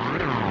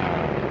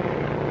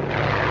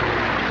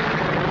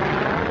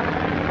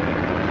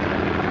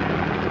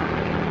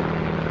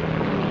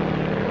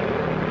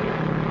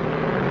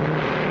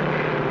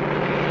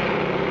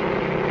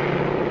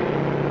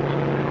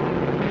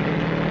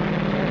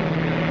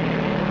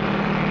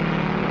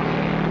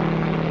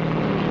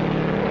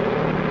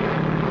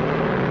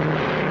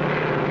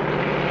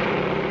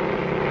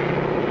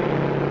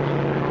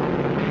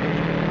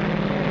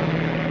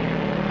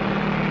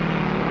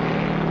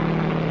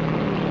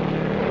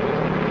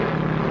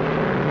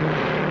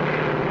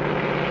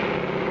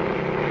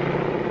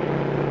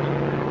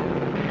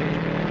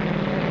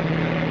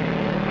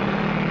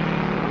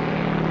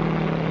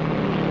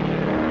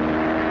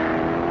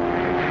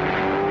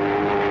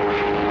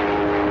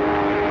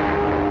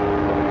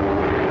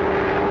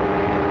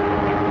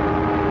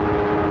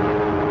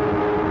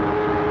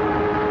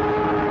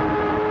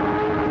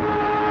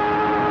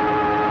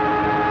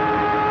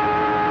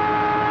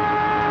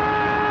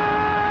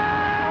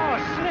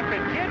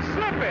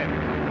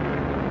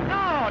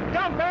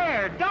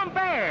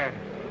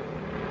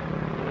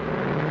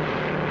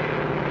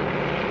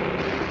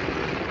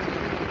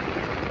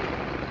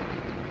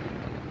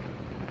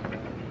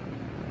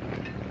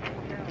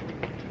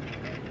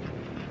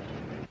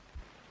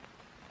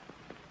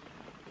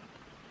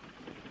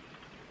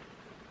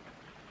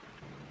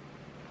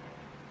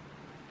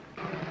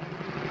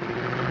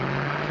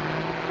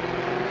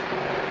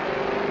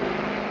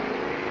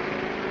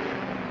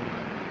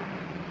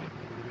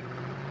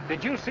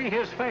 Did you see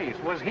his face?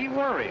 Was he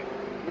worried?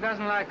 He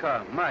doesn't like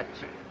her much.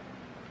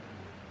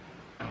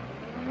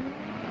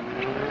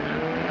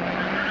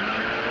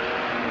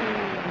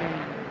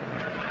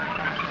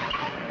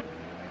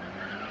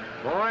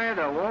 Boy,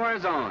 the war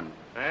is on.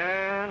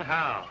 And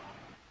how?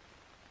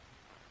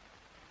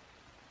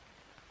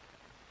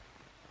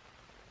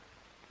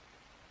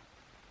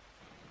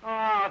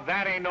 Oh,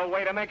 that ain't no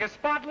way to make a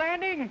spot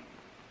landing.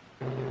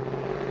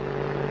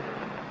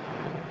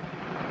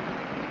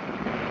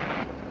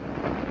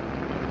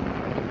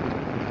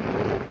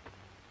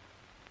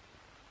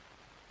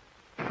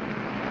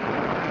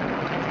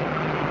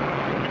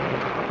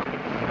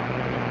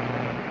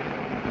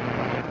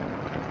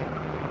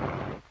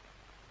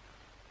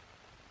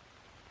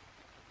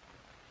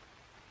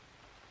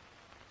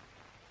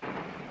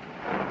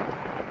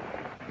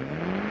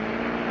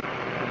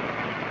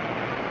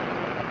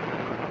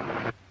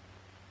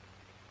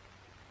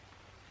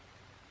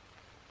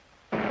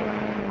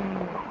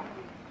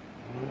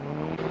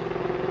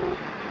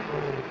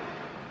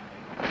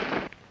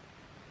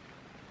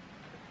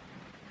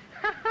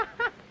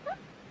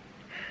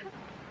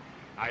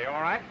 Are you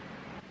all right?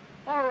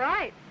 All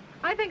right.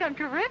 I think I'm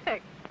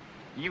terrific.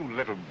 You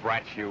little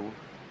brat, you.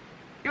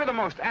 You're the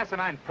most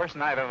asinine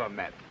person I've ever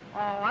met. Oh,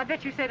 I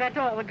bet you say that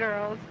to all the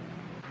girls.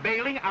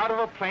 Bailing out of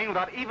a plane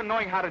without even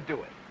knowing how to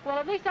do it. Well,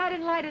 at least I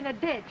didn't light in a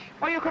ditch.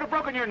 Well, you could have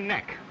broken your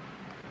neck.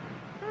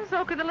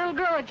 So could the little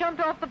girl that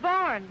jumped off the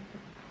barn.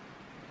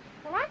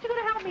 Well, aren't you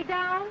going to help me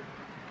down?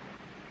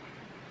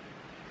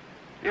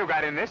 You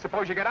got in this.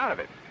 Suppose you get out of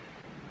it.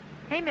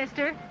 Hey,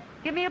 mister,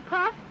 give me a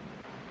puff.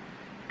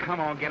 Come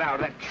on, get out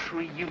of that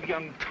tree, you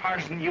young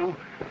Tarzan, you.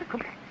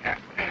 Come on.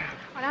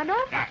 Well,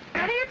 now,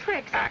 none of your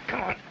tricks.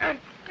 Come on.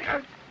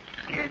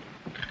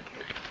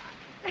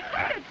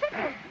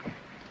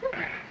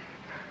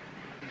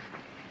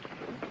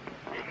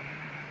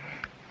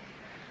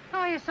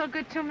 Oh, you're so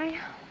good to me.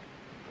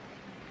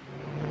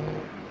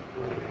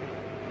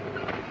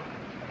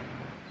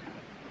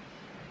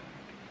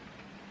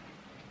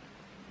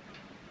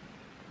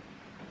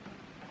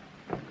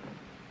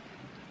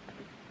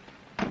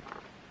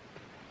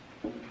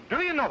 Do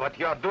you know what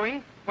you're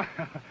doing?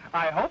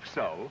 I hope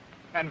so.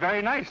 And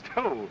very nice,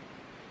 too.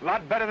 A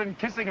lot better than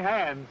kissing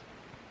hands.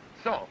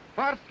 So,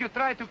 first you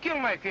tried to kill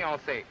my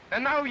fiancée,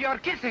 and now you're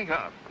kissing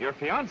her. Your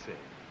fiancée?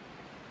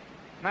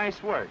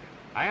 Nice work.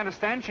 I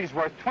understand she's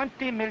worth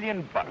 20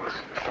 million bucks.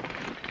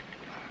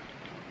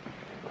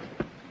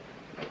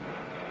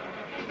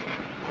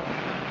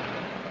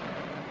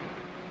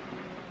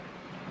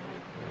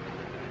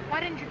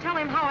 Why didn't you tell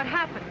him how it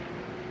happened?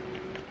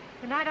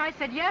 The night I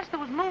said yes, there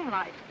was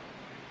moonlight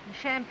and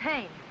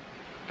champagne.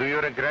 Do you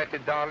regret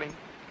it, darling?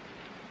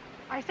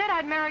 I said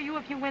I'd marry you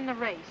if you win the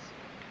race.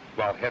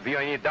 Well, have you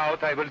any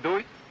doubt I will do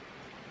it?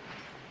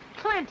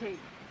 Plenty.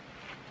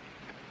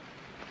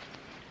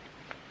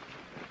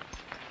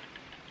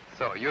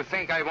 So, you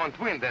think I won't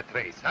win that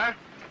race, huh?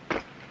 And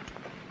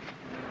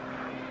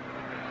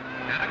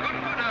a good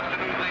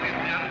afternoon, ladies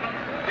and gentlemen.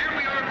 Here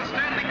we are at the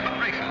Stanley Cup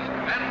races,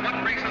 and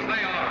what races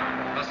they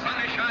are. The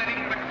sun is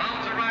shining, the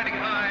clouds are riding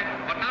high,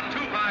 but not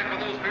too high for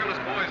those fearless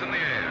boys in the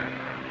air.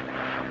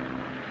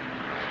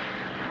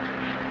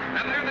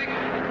 And there they go,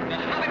 the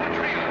Hollywood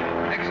trio,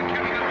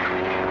 executing a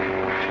triple move.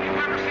 Did you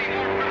ever see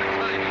more perfect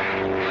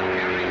timing? But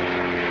here is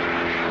three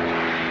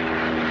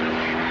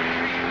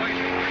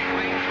boys, three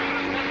ways,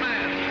 as one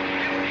man.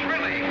 It's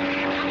really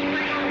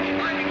something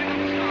lighting into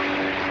the stars.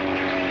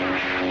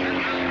 And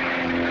now the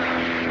music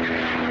down,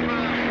 getting on the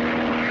ground.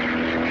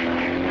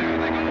 There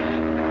they go.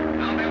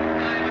 Now they'll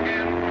climb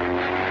again.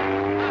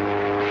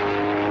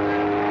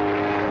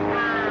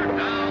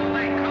 Down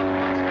they come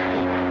once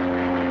more.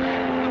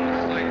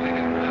 Slightly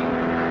down.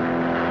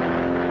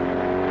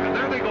 And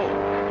there they go.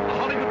 The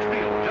Hollywood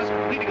trio just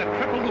completing a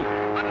triple loop.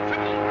 A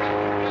triple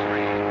rope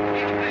glory.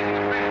 Each blazing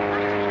a trail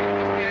first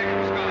across the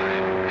azure sky.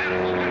 And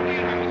so windy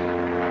and beautiful.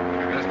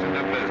 Best in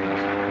their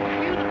business.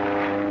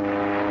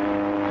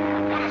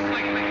 What a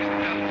sight, ladies and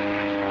gentlemen.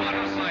 What a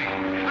sight.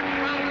 The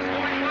crowd is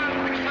going wild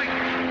with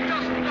excitement.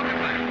 Just look at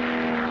that.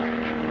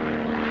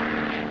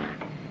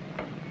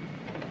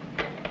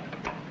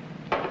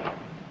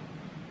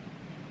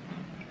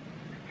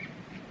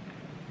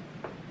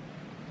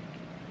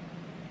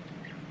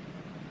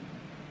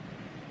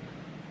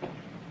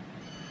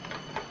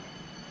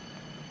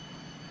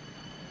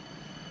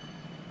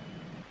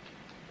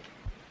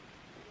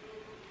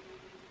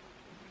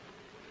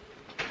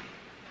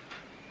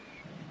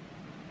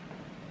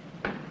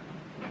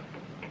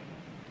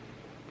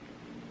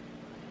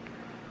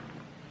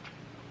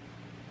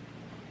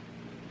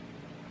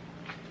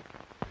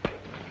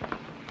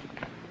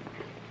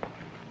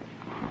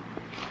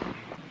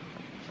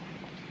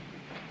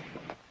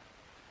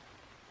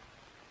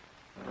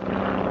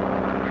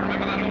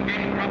 Remember that old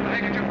game of drop the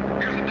handkerchief?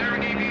 Here's a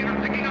daring aviator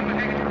picking up the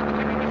handkerchief at the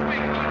tip of his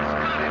wing. It's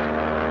got it.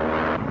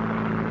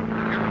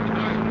 And here come the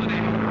boys from the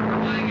Navy,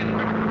 flying in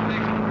perfect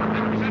formation.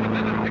 They present a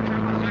vivid picture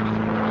of the service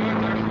which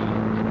rewards our shores.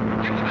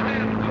 Give them a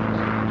hand,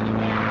 folks. To the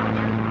war,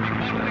 they're to be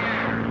fought in the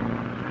air.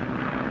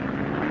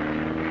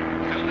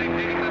 Still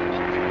maintaining that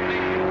focus from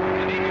Navy,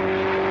 and eager to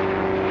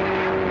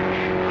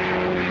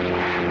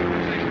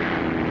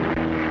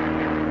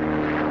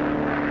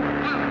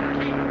One,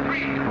 two,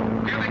 three.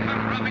 Here they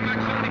come, dropping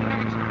like so many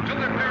bullets till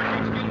their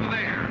parachutes filled with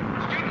air.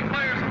 Student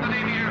flyers of the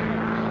Navy Air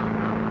Force.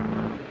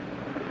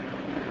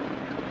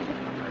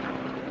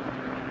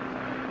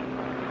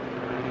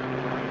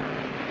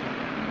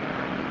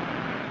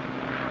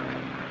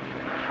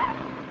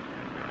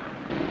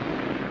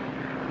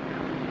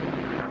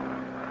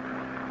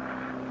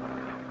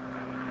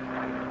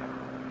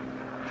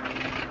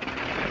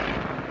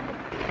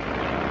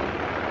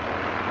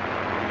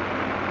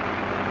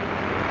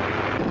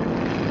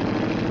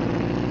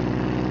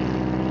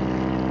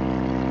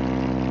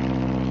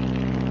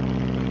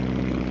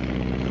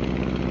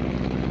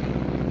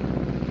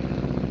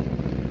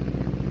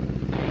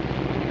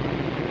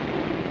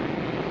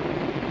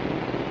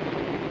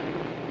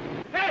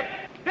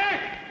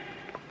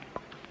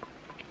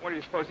 What do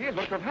you suppose he is?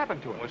 What could have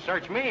happened to him? Well,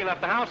 search me. He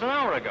left the house an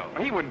hour ago.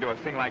 He wouldn't do a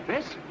thing like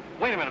this.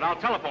 Wait a minute. I'll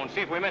telephone,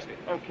 see if we missed it.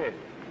 Okay.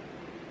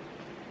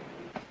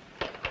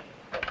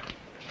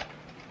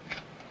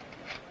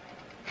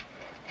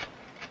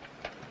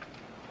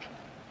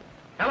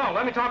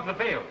 Let me talk to the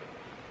field.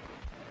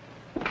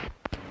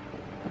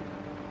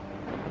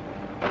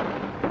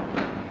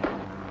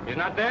 He's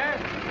not there?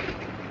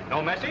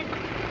 No message?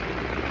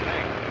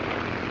 Thanks.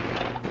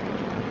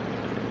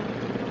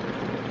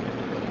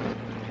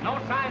 No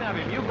sign of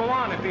him. You go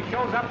on. If he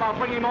shows up, I'll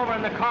bring him over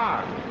in the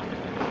car.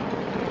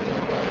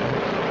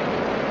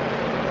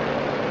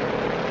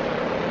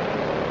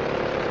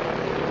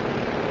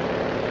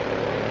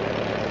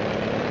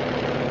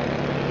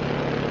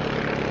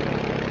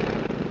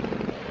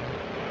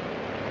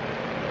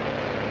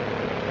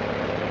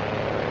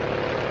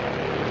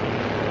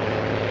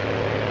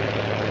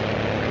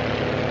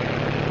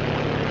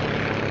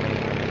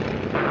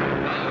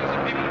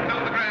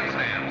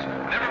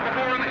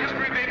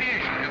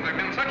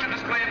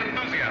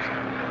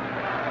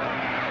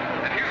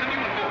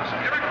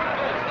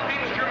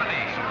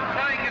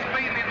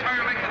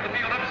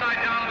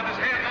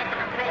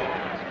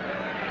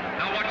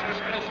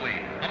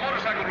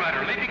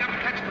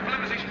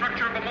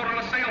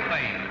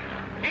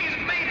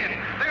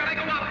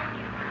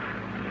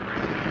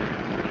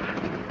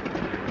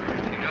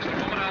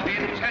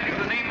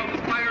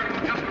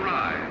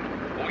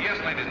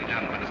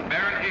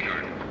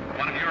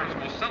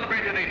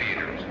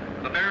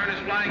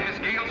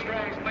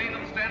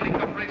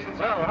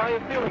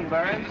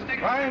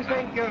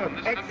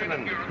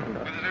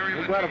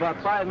 We've got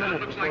about 5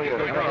 minutes before you.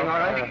 Everything all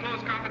right?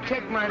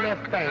 Check my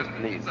left bank,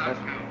 please.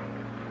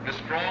 This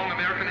strong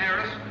American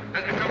Harris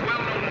has become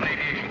well known in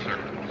aviation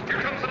circles. Here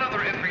comes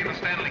another entry in the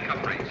Stanley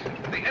Cup race.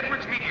 The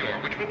Edwards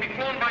Meteor, which will be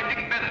flown by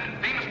Dick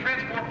Bennett, famous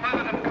transport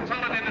pilot of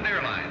Consolidated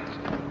Airlines.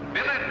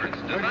 Bill Edwards,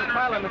 designer... Where's the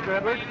pilot, Mr.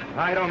 Edwards?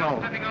 I don't know.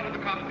 ...stepping out of the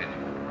cockpit.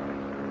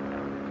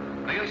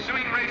 The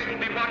ensuing race will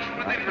be watched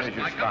with interest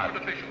by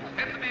government officials,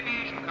 heads of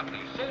aviation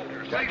companies,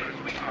 soldiers, sailors,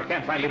 I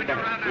can't find Dick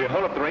Bennett. Will you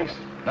hold up the race?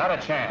 Not a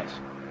chance.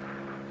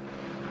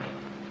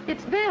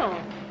 It's Bill.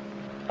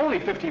 Only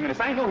 15 minutes.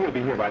 I know he'll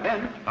be here by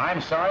then. I'm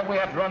sorry, we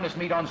have to run this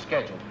meet on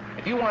schedule.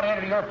 If you want to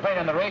enter your plane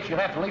in the race, you'll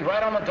have to leave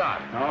right on the dot.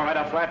 All right,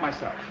 I'll fly it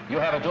myself. You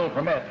have a dual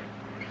permit.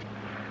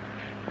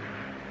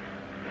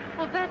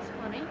 Well, that's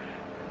funny.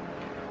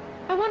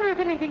 I wonder if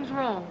anything's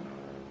wrong.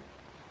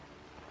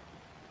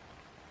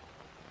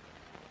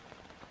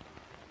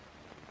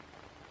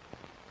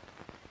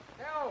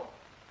 Bill!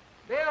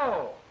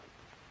 Bill!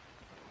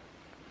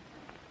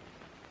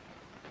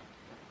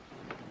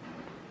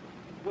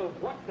 Well,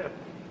 what the...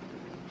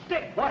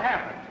 Dick, what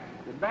happened?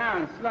 The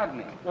Baron slugged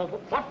me. Well,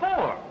 what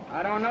for?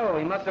 I don't know.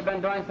 He must have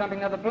been doing something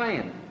to the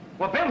plane.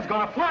 Well, Bill's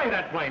gonna fly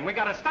that plane. We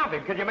gotta stop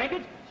him. Could you make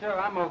it? Sure,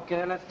 I'm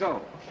okay. Let's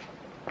go.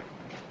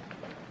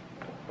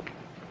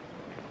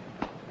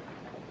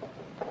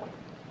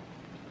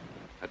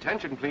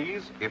 Attention,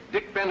 please. If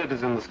Dick Bennett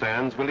is in the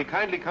stands, will he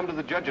kindly come to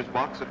the judge's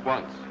box at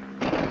once?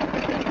 There he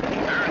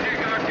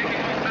goes,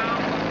 kicking off now.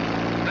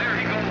 There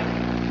he goes.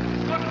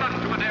 Good luck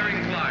to a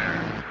daring flyer.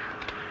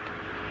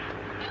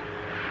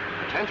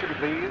 Attention,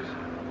 please.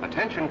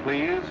 Attention,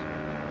 please.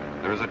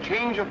 There is a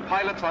change of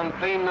pilots on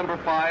plane number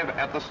 5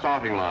 at the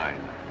starting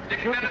line. Dick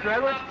Bennett, Mr.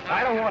 Edwards?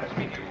 I don't want it.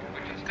 Which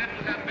instead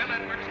will have Bill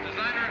Edwards,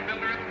 designer and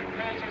builder, who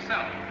controls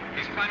himself.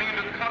 He's climbing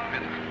into the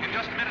cockpit. In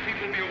just a minute, he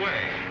will be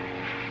away.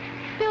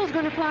 Bill's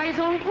going to fly his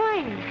own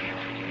plane.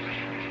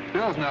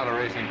 Bill's not a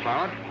racing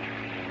pilot.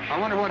 I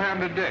wonder what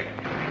happened to Dick.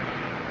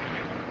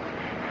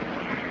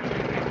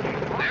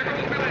 There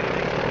goes Bill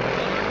Edwards.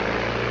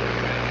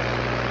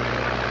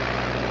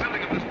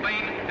 Building of this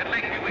plane at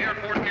Lakeview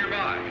Airport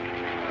nearby.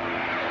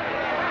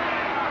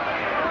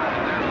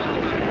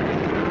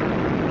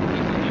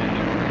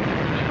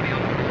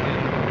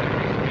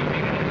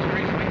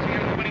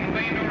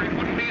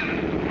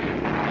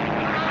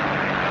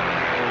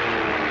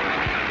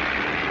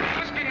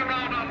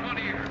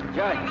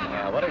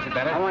 Judge, what is it,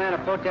 Bennett? I want to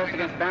enter a protest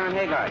against Baron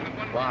Haggard.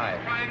 Why?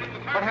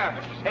 What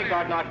happened?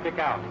 Haggard knocked Dick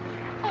out.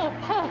 Oh,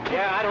 Paul.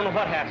 Yeah, I don't know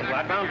what happened.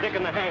 I found Dick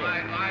in the hangar.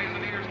 My eyes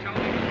and ears tell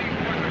me that these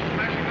boys are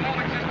smashing all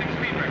existing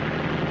speed records.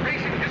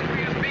 Racing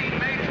history is being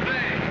made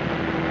today.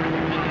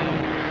 Wow,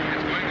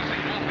 it's going to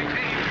seem awfully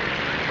tame.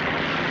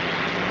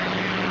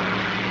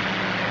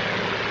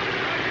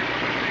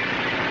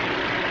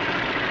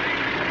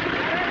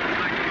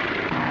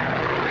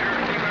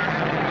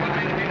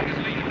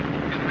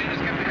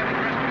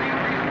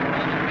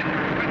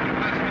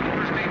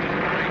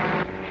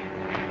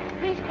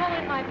 Please call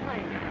in my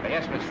plane.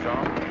 Yes, Miss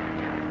Strong.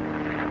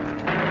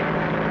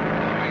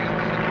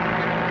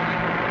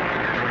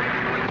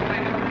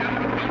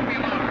 Don't be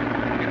alarmed.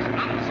 It's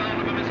not the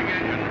sound of a missing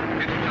engine.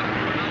 It's just the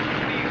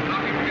pronounced knees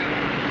knocking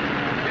together.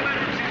 Bill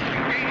Edwards seems to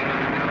be gaining on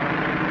him now.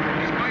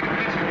 He's going to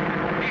pass him.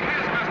 He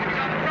has passed him. He's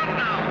out front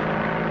now.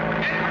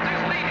 Edwards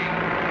is leading.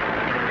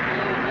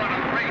 Oh, what a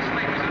race,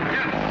 ladies and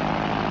gentlemen.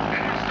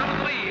 Edwards still in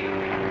the lead.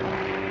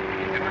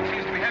 Edwards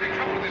seems to be having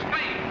trouble with his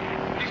plane.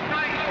 He's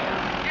flying low.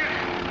 Yes,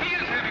 he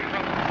is having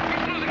trouble.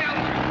 He's losing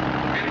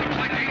altitude.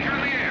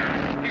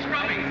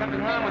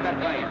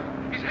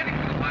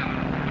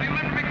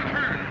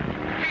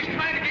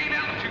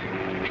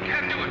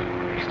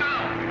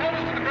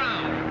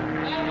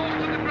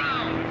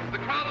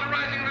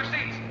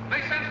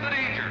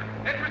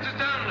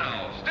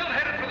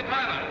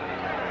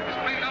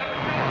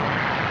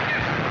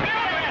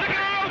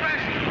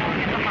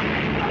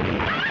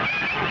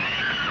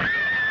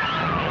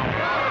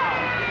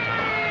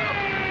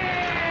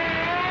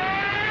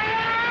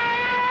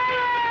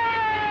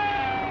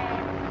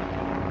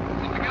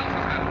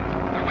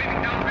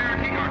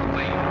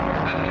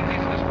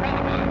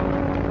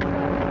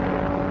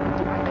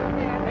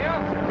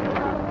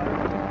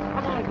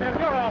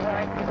 all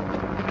right.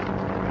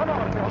 Come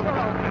on, Phil, come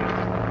on.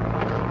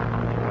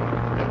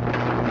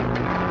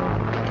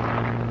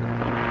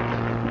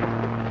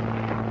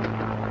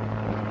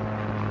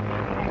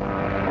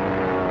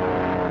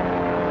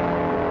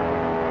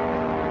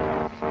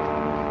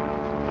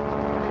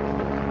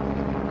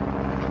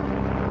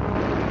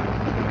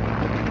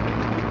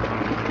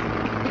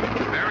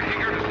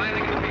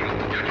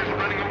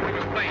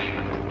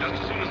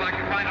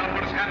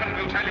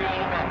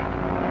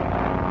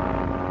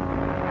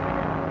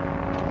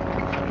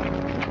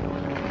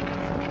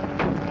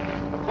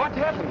 What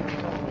happened?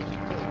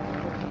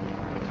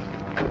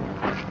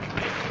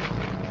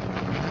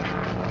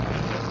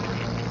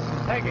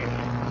 Take it.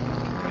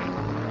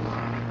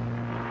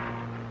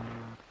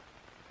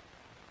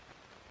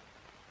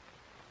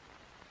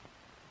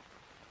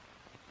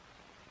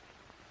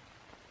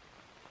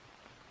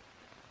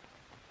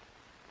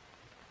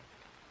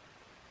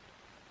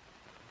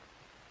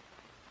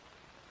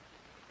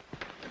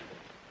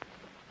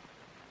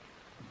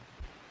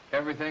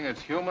 Everything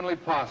that's humanly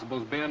possible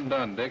is being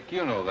done, Dick.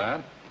 You know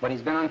that. But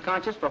he's been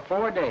unconscious for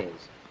 4 days.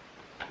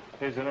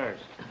 Here's the nurse.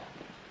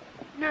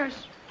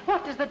 Nurse,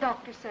 what does the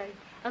doctor say?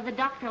 Oh, the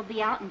doctor will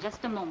be out in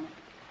just a moment.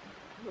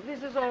 Well,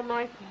 this is all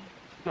my fault.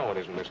 No, it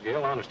isn't, Miss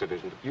Gale. Honest, it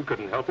isn't. You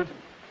couldn't help it.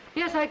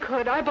 Yes, I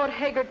could. I brought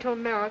Haggard to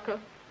America.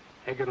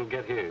 Haggard will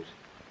get his.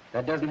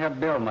 That doesn't help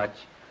Bill much.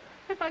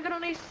 If I could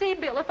only see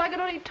Bill, if I could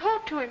only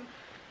talk to him.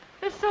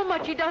 There's so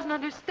much he doesn't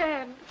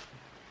understand.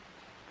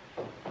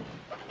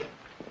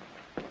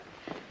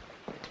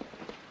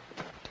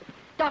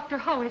 Doctor,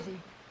 how is he?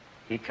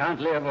 He can't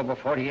live over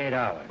 48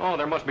 hours. Oh,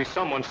 there must be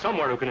someone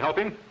somewhere who can help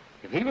him.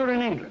 If he were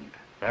in England,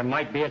 there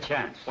might be a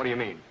chance. What do you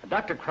mean?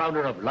 Dr.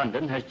 Crowder of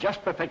London has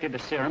just perfected a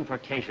serum for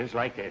cases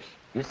like this.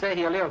 You say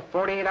he'll live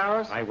 48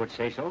 hours? I would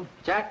say so.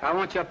 Jack, I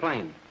want your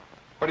plane.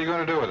 What are you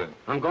going to do with it?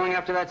 I'm going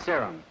after that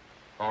serum.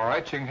 All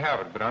right, you can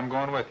have it, but I'm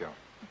going with you.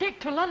 Dick,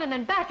 to London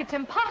and back, it's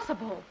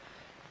impossible.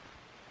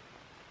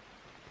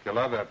 You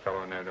love that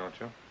fellow in there, don't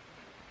you?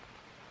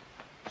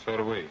 So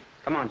do we.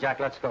 Come on, Jack,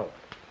 let's go.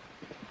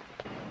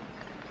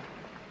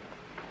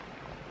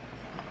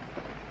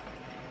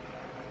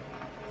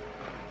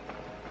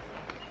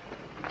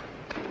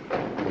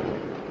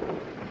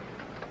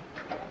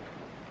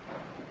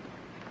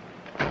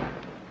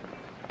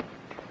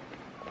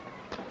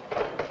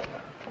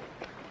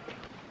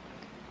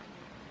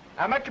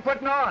 How much you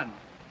putting on?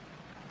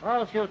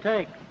 All she'll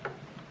take.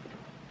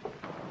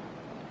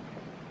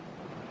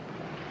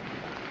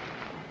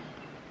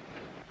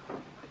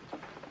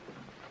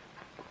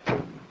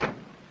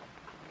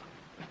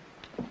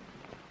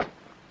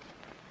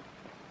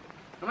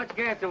 How much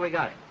gas do we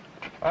got?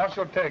 All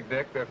she'll take,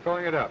 Dick. They're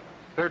filling it up.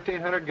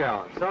 1,300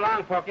 gallons. So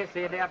long, Porky. See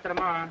you day after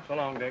tomorrow. So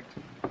long, Dick.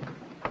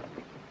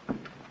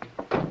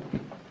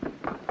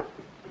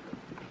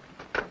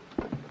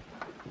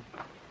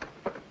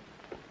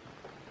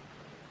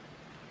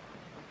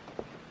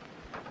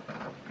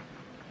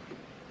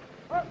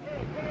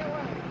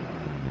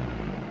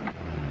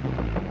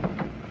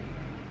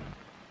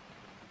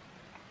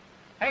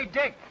 Hey,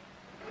 Dick,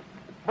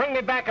 bring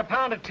me back a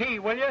pound of tea,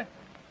 will you?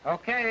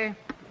 Okay.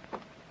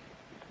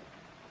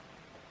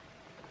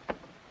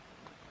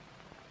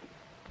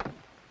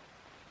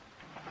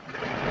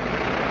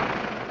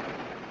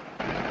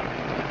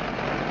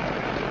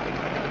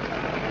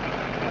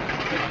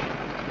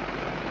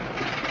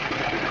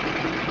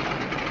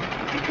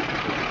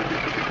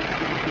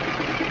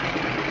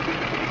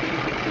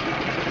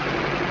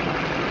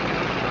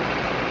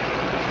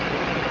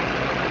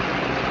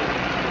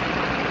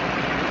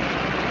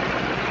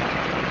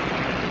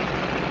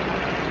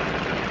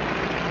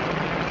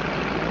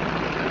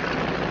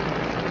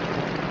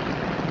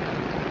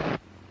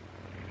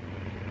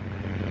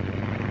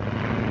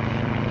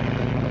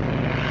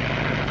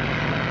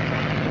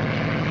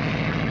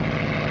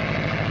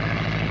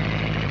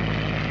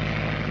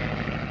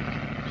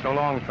 So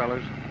long,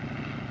 fellas.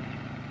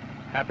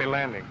 Happy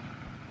landing.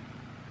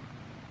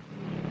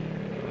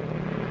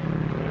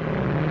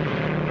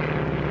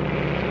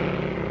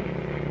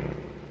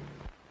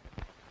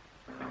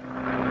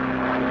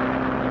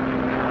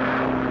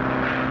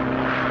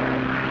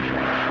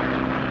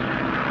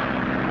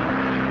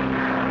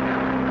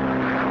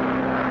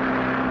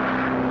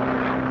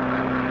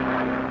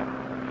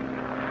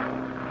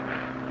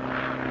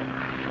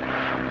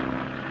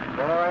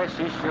 Boy,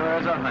 she sure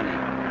is a honey.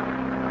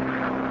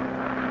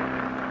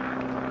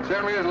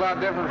 Certainly is a lot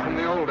different from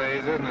the old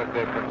days, isn't it,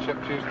 Dick? When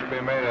ships used to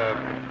be made of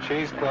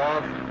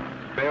cheesecloth,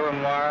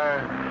 baling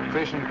wire,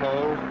 fishing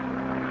poles.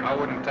 I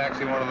wouldn't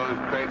taxi one of those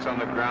crates on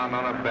the ground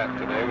on a bet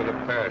today with a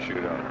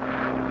parachute on.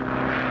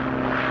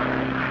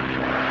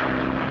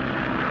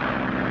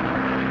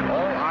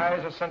 All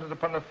eyes are centered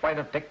upon the flight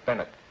of Dick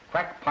Bennett,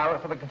 crack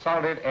pilot for the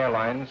Consolidated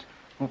Airlines,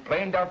 who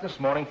planed out this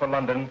morning for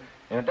London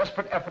in a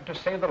desperate effort to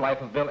save the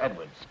life of Bill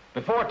Edwards.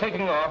 Before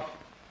taking off,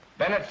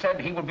 Bennett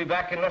said he would be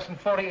back in less than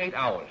 48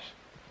 hours.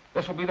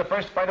 This will be the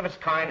first flight of its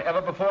kind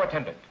ever before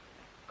attempted.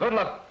 Good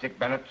luck, Dick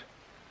Bennett,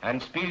 and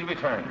speedy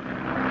return.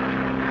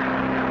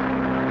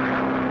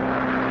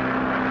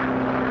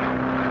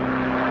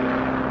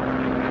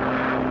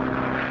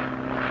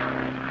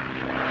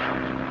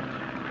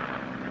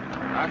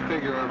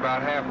 figure we're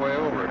about halfway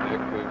over,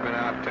 Dick. We've been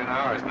out 10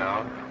 hours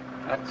now.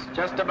 That's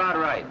just about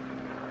right.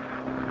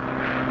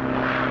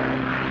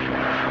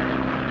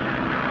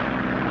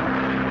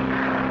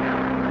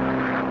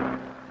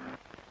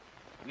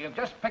 We have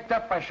just picked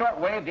up by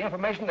shortwave the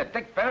information that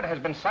Dick Bennett has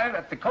been sighted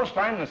at the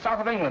coastline in the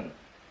south of England.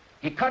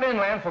 He cut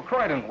inland for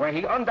Croydon, where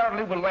he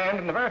undoubtedly will land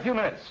in a very few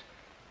minutes.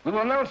 We will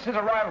announce his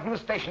arrival from the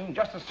station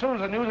just as soon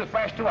as the news is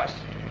flashed to us.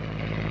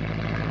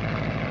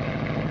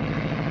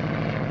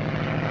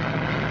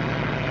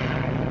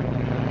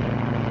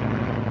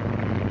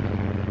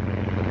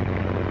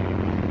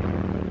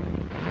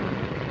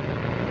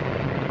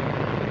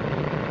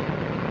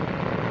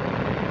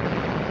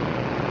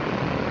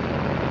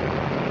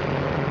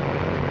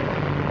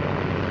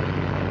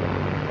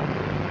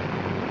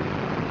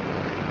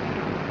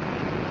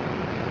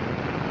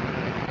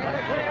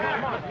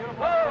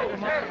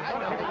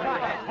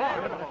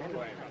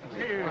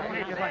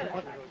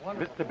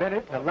 Mr.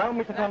 Bennett, allow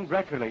me to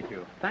congratulate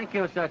you. Thank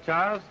you, Sir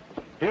Charles.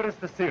 Here is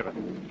the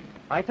serum.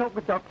 I talked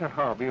with Dr.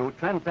 Harvey, who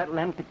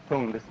transatlantic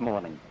phoned this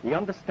morning. He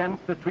understands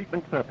the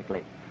treatment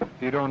perfectly.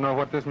 You don't know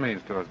what this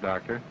means to us,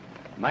 Doctor.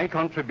 My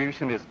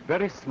contribution is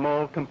very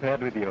small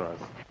compared with yours.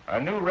 A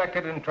new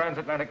record in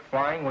transatlantic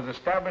flying was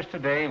established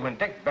today when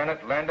Dick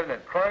Bennett landed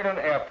at Croydon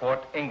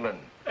Airport, England.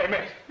 They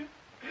made it!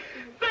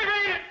 They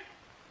made it!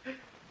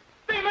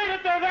 They made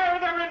it! They're there!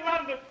 They're in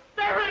London!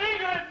 They're in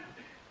England!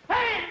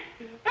 Hey!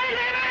 Hey, they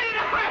made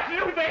it! I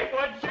knew they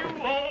would,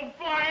 you old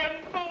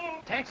flying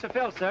fool! Tanks are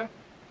filled, sir.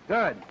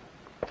 Good.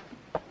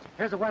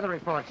 Here's the weather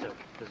report, sir.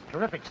 There's a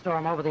terrific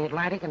storm over the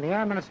Atlantic, and the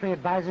Air Ministry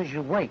advises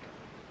you wait.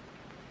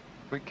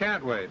 We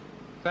can't wait.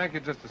 Thank you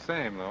just the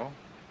same, though.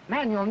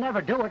 Man, you'll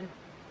never do it.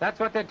 That's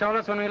what they told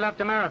us when we left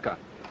America.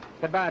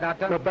 Goodbye,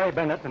 Doctor. Goodbye,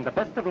 Bennett, and the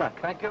best of luck.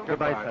 Thank you.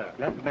 Goodbye, sir.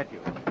 Glad to meet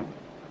you.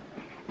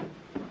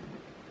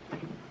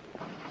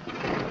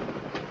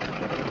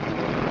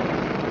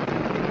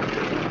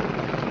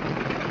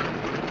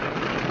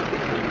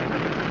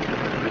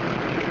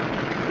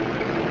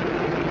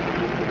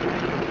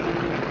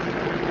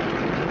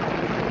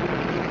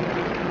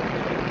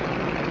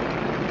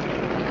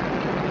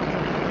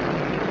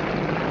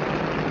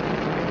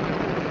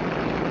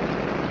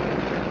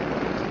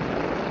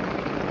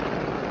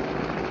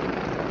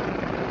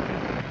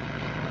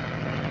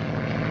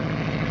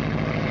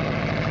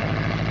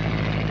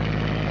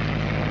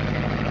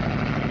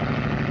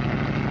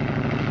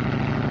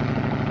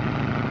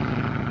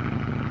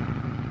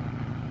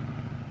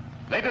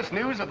 Latest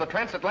news of the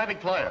transatlantic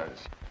flyers.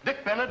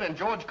 Dick Bennett and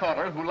George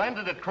Carter, who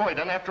landed at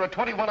Croydon after a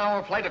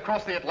 21-hour flight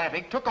across the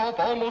Atlantic, took off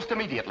almost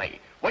immediately,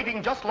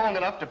 waiting just long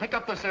enough to pick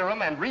up the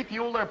serum and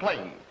refuel their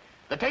plane.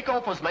 The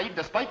takeoff was made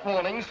despite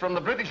warnings from the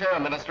British Air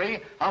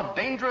Ministry of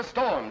dangerous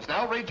storms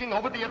now raging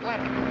over the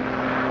Atlantic.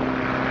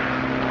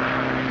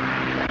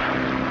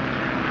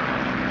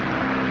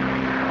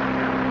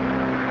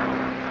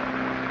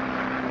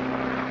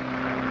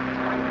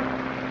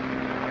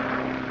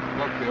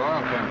 Look, the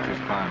oil temperature's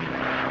climbing.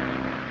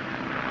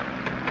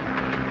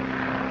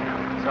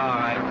 It's all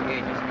right. The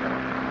gauge is good.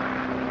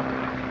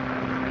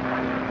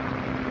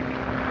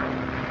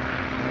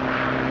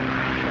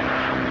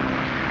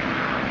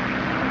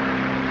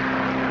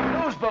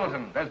 News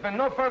bulletin. There's been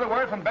no further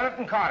word from Bennett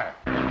and Carter.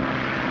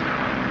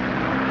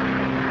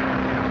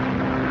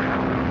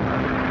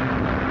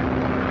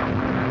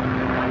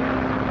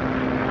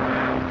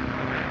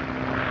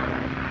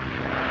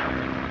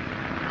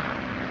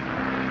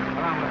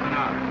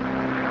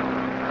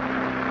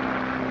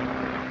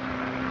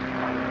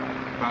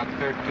 About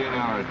 13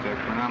 hours, Dick.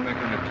 We're not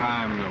making the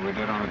time that we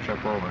did on the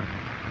trip over.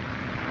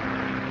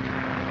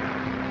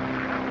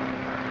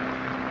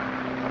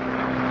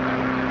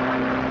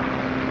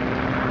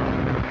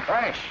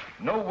 Crash!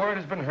 No word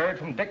has been heard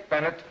from Dick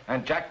Bennett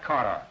and Jack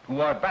Carter,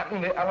 who are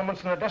battling the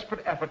elements in a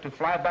desperate effort to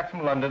fly back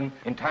from London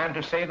in time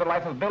to save the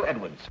life of Bill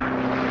Edwards.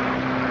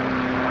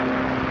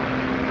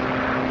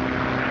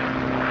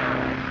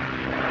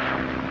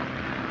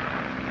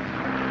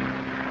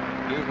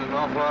 Using an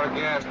awful lot of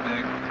gas,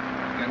 Dick.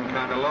 Getting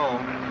kind of low.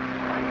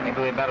 Maybe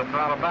we better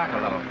throttle back a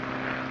little.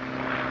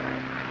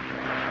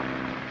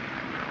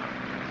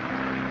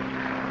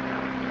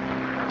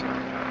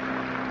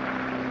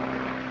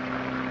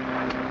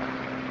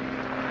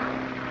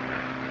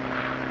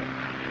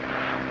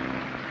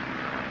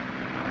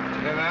 Did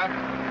you hear that?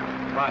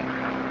 What?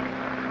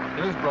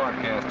 News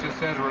broadcast just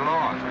says we're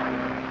lost.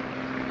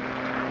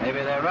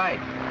 Maybe they're right.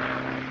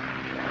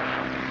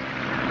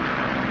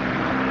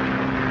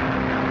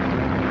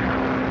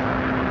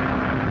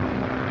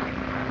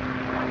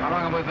 How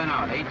long have we been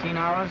out? 18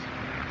 hours?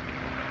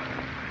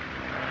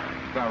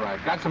 It's all right.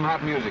 Got some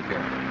hot music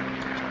here.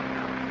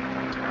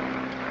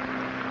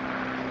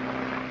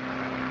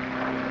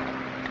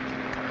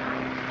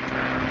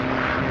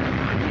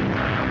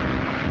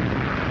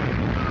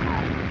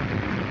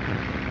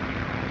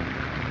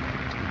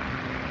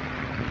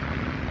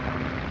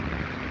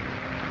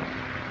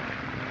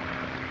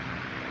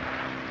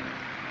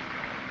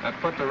 That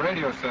put the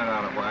radio set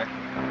out of whack.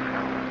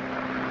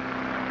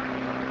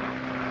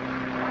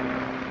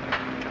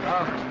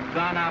 Oh,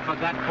 gone, I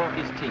forgot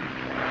Porky's teeth.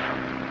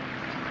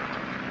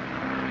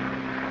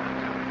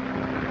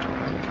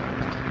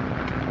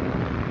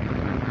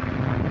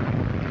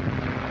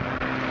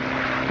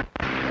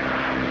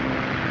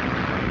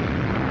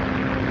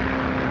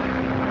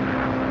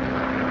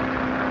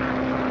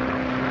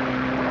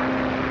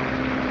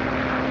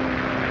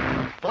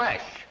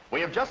 Flash.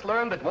 We have just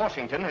learned that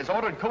Washington has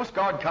ordered Coast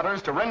Guard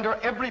cutters to render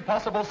every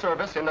possible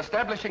service in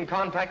establishing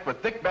contact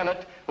with Dick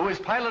Bennett, who is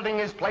piloting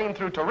his plane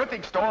through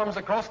terrific storms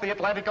across the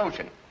Atlantic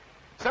Ocean.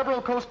 Several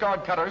Coast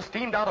Guard cutters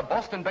steamed out of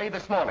Boston Bay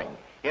this morning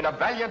in a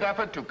valiant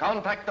effort to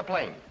contact the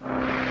plane.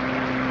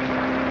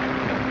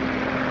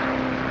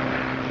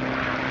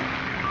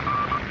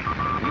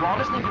 You are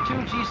listening to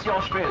 2GC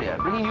Australia,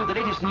 bringing you the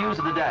latest news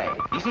of the day.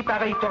 Ici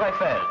Paris, Tour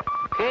Eiffel.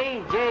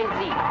 KJZ.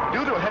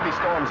 Due to heavy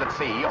storms at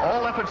sea,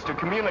 all efforts to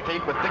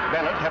communicate with Dick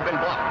Bennett have been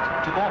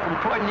blocked. To call from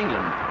Croydon,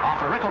 England,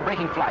 after a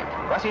record-breaking flight.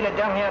 Voici les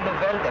dernières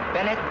nouvelles de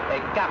Bennett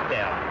et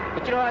Carter.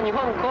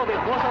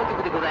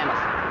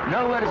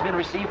 No word has been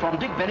received from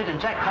Dick Bennett and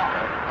Jack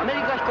Carter.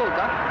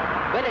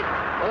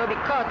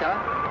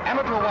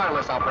 Amateur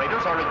wireless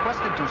operators are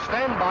requested to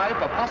stand by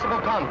for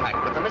possible contact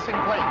with the missing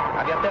plane.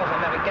 Aviateurs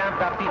américains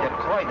partis de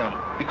Croydon.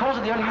 Because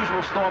of the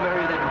unusual storm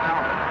area they've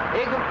encountered.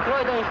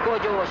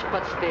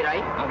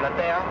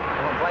 Angleterre,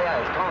 pour un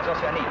voyage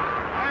transoceanique.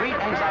 Great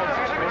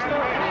anxiety expressed in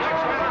information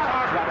sources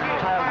throughout the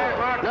entire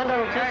world. Les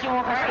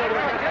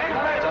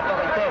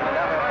autorités de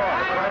l'aéroport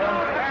de Croydon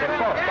se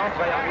forcent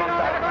d'entrer en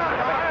contact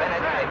avec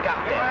Bennett et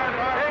Carter.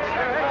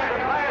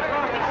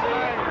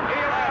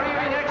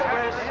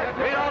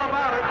 Read all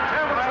about it.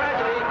 Terrible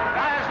tragedy.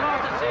 Guys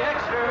lost at sea.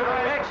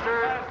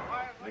 Extra.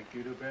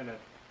 Lakeview to Bennett.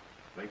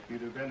 Lakeview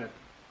to Bennett.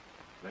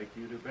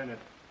 Lakeview to Bennett.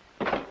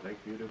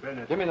 Lakeview to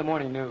Bennett. Give me the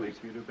morning news.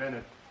 Lakeview to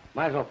Bennett.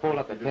 Might as well fold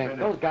up the tent.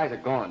 Those guys are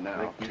gone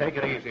now. Take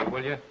it easy,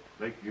 will you?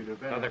 Lakeview to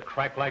Bennett. Another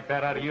crack like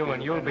that out of you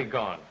and you'll be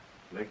gone.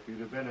 Lakeview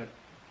to Bennett.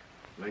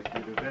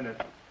 Lakeview to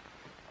Bennett.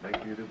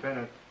 Lakeview to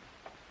Bennett.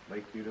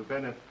 Lakeview to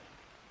Bennett.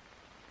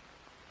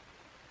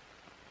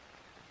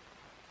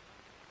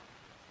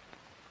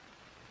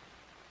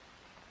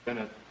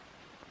 Bennett.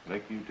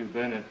 Lakeview to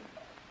Bennett.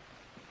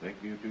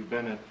 Lakeview to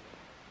Bennett.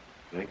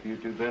 Lakeview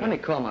to Bennett. Let me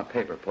call my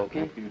paper,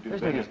 Pokey.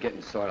 There's no use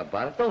getting sore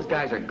about it. Those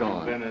guys are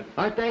gone.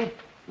 Aren't they?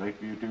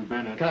 Lakeview to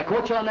Bennett. Can I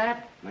quote you on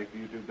that?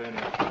 Lakeview to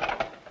Bennett.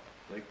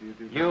 Lakeview to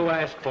Bennett. You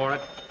asked for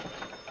it.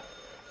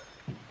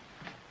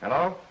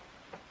 Hello?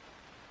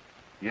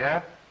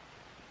 Yeah?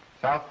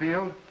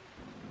 Southfield?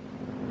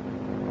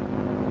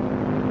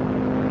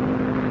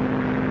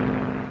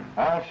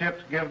 All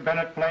ships give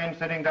Bennett plane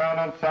sitting down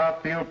on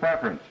Southfield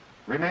preference.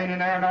 Remain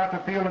in air north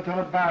of field until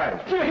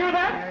advised. Do you hear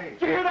that?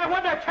 Do you hear that?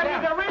 What they're telling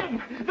you? They're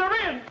in. They're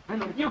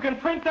in. You can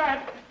print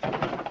that.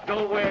 Go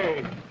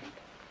away.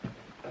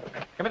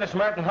 Give me the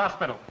Samaritan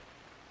Hospital.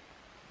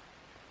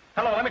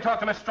 Hello, let me talk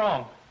to Miss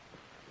Strong.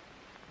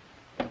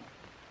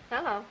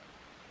 Hello.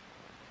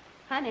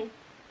 Honey,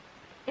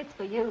 it's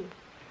for you.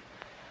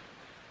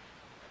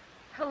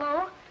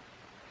 Hello?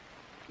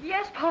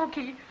 Yes,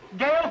 Pokey.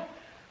 Gail,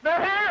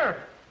 they're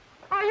here.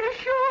 Are you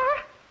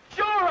sure?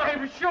 Sure,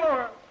 I'm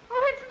sure.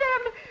 Oh, it's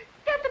them.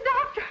 Get the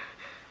doctor.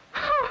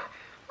 Oh,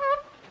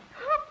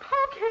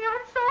 Pokey,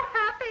 I'm so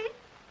happy.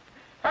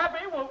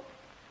 Happy?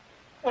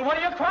 Well, what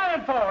are you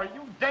crying for?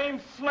 You dame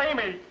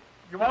Slamey.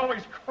 You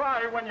always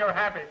cry when you're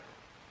happy.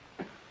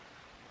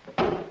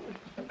 Stand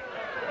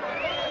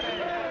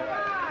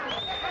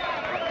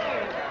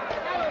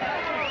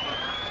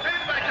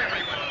back,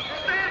 everyone.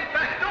 Stand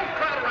back. Don't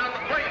crowd around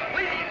the plane,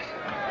 please.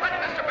 Let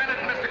Mr. Bennett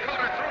and Mr.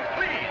 Carter through,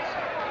 please.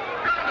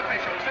 Ground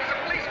officials, there's a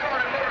police car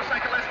and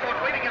motorcycle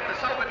escort waiting at the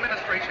South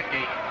Administration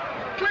Gate.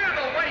 Clear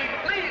the way,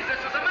 please.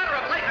 This is a matter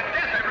of life and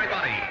death,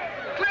 everybody.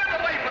 Clear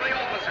the way for the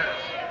officers.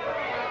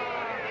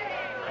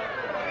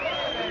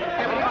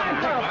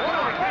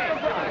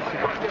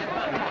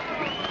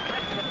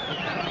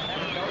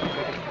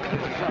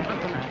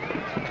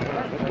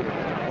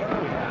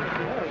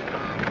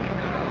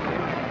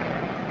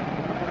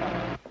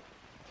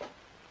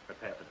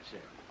 Prepare for the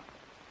serum.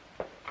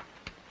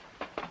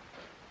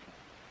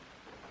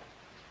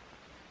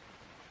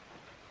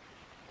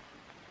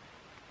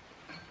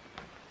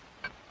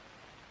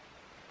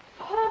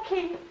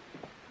 Pokey,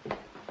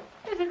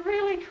 is it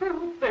really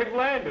true? They've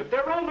landed.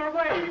 They're on their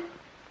way.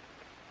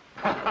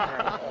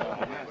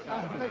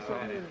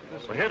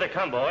 Well, here they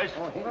come, boys.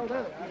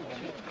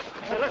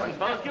 Hey, listen,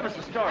 fellas, give us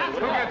the story. Who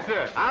gets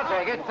this? I'll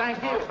take it,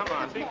 thank you. Come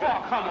on, be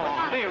oh, come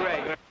on, be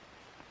regular.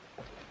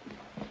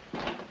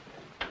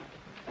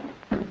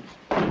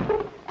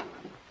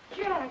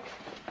 Jack.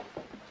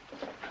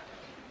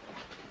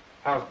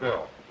 How's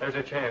Bill? There's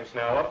a chance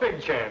now, a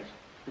big chance.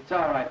 It's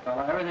all right,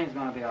 fella. Everything's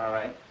gonna be all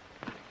right.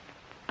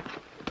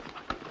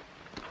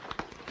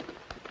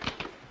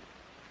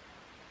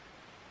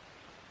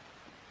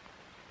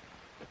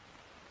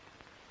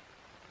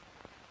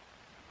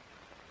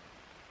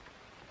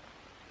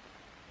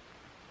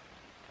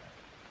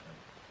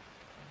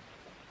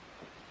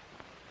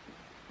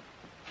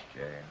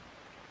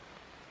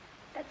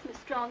 That's Miss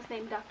Strong's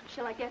name, Doctor.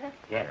 Shall I get her?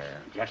 Yes,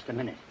 just a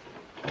minute.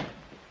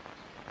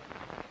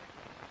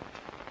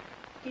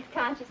 He's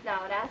conscious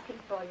now and asking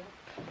for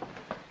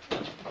you.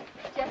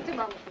 Just a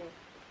moment,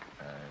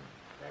 dear.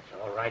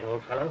 That's all right,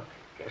 old fellow.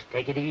 Just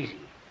take it easy.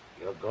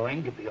 You're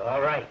going to be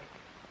all right.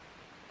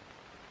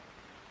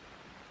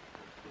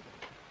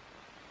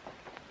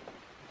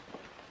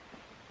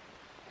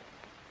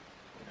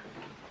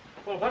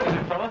 Well, what is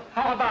it, fella?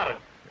 How about it?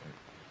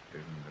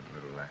 Isn't a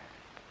little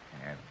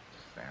ham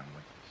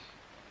sandwich?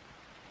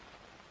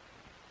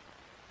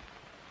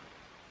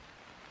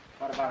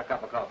 What about a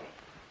cup of coffee?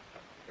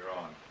 You're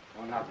on.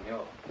 Oh, nothing, you.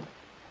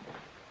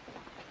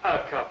 A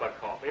cup of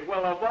coffee.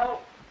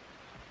 Well,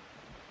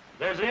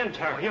 there's the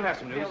intern. He'll have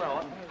some news.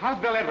 How's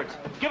Bill Edwards?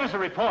 Give us a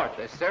report.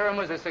 The serum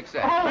was a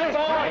success. Oh,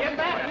 boy, get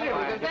back here.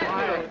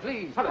 Quiet,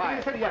 please,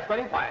 quiet. Yes,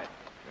 buddy. Quiet.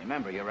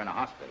 Remember, you're in a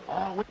hospital.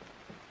 Oh,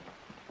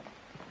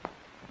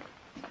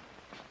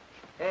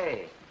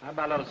 Hey, how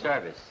about a little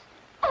service?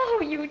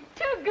 Oh, you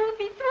too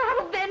goofy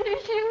throttle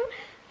benders, you.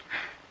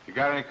 You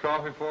got any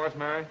coffee for us,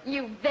 Mary?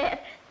 You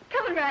bet.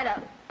 Coming right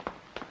up.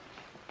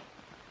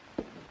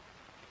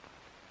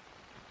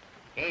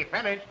 Hey,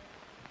 fellas.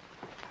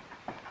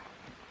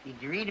 Did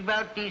you read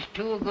about these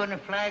two are going to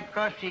fly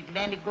across the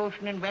Atlantic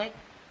Ocean and back?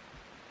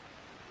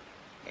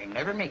 They'll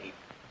never make it.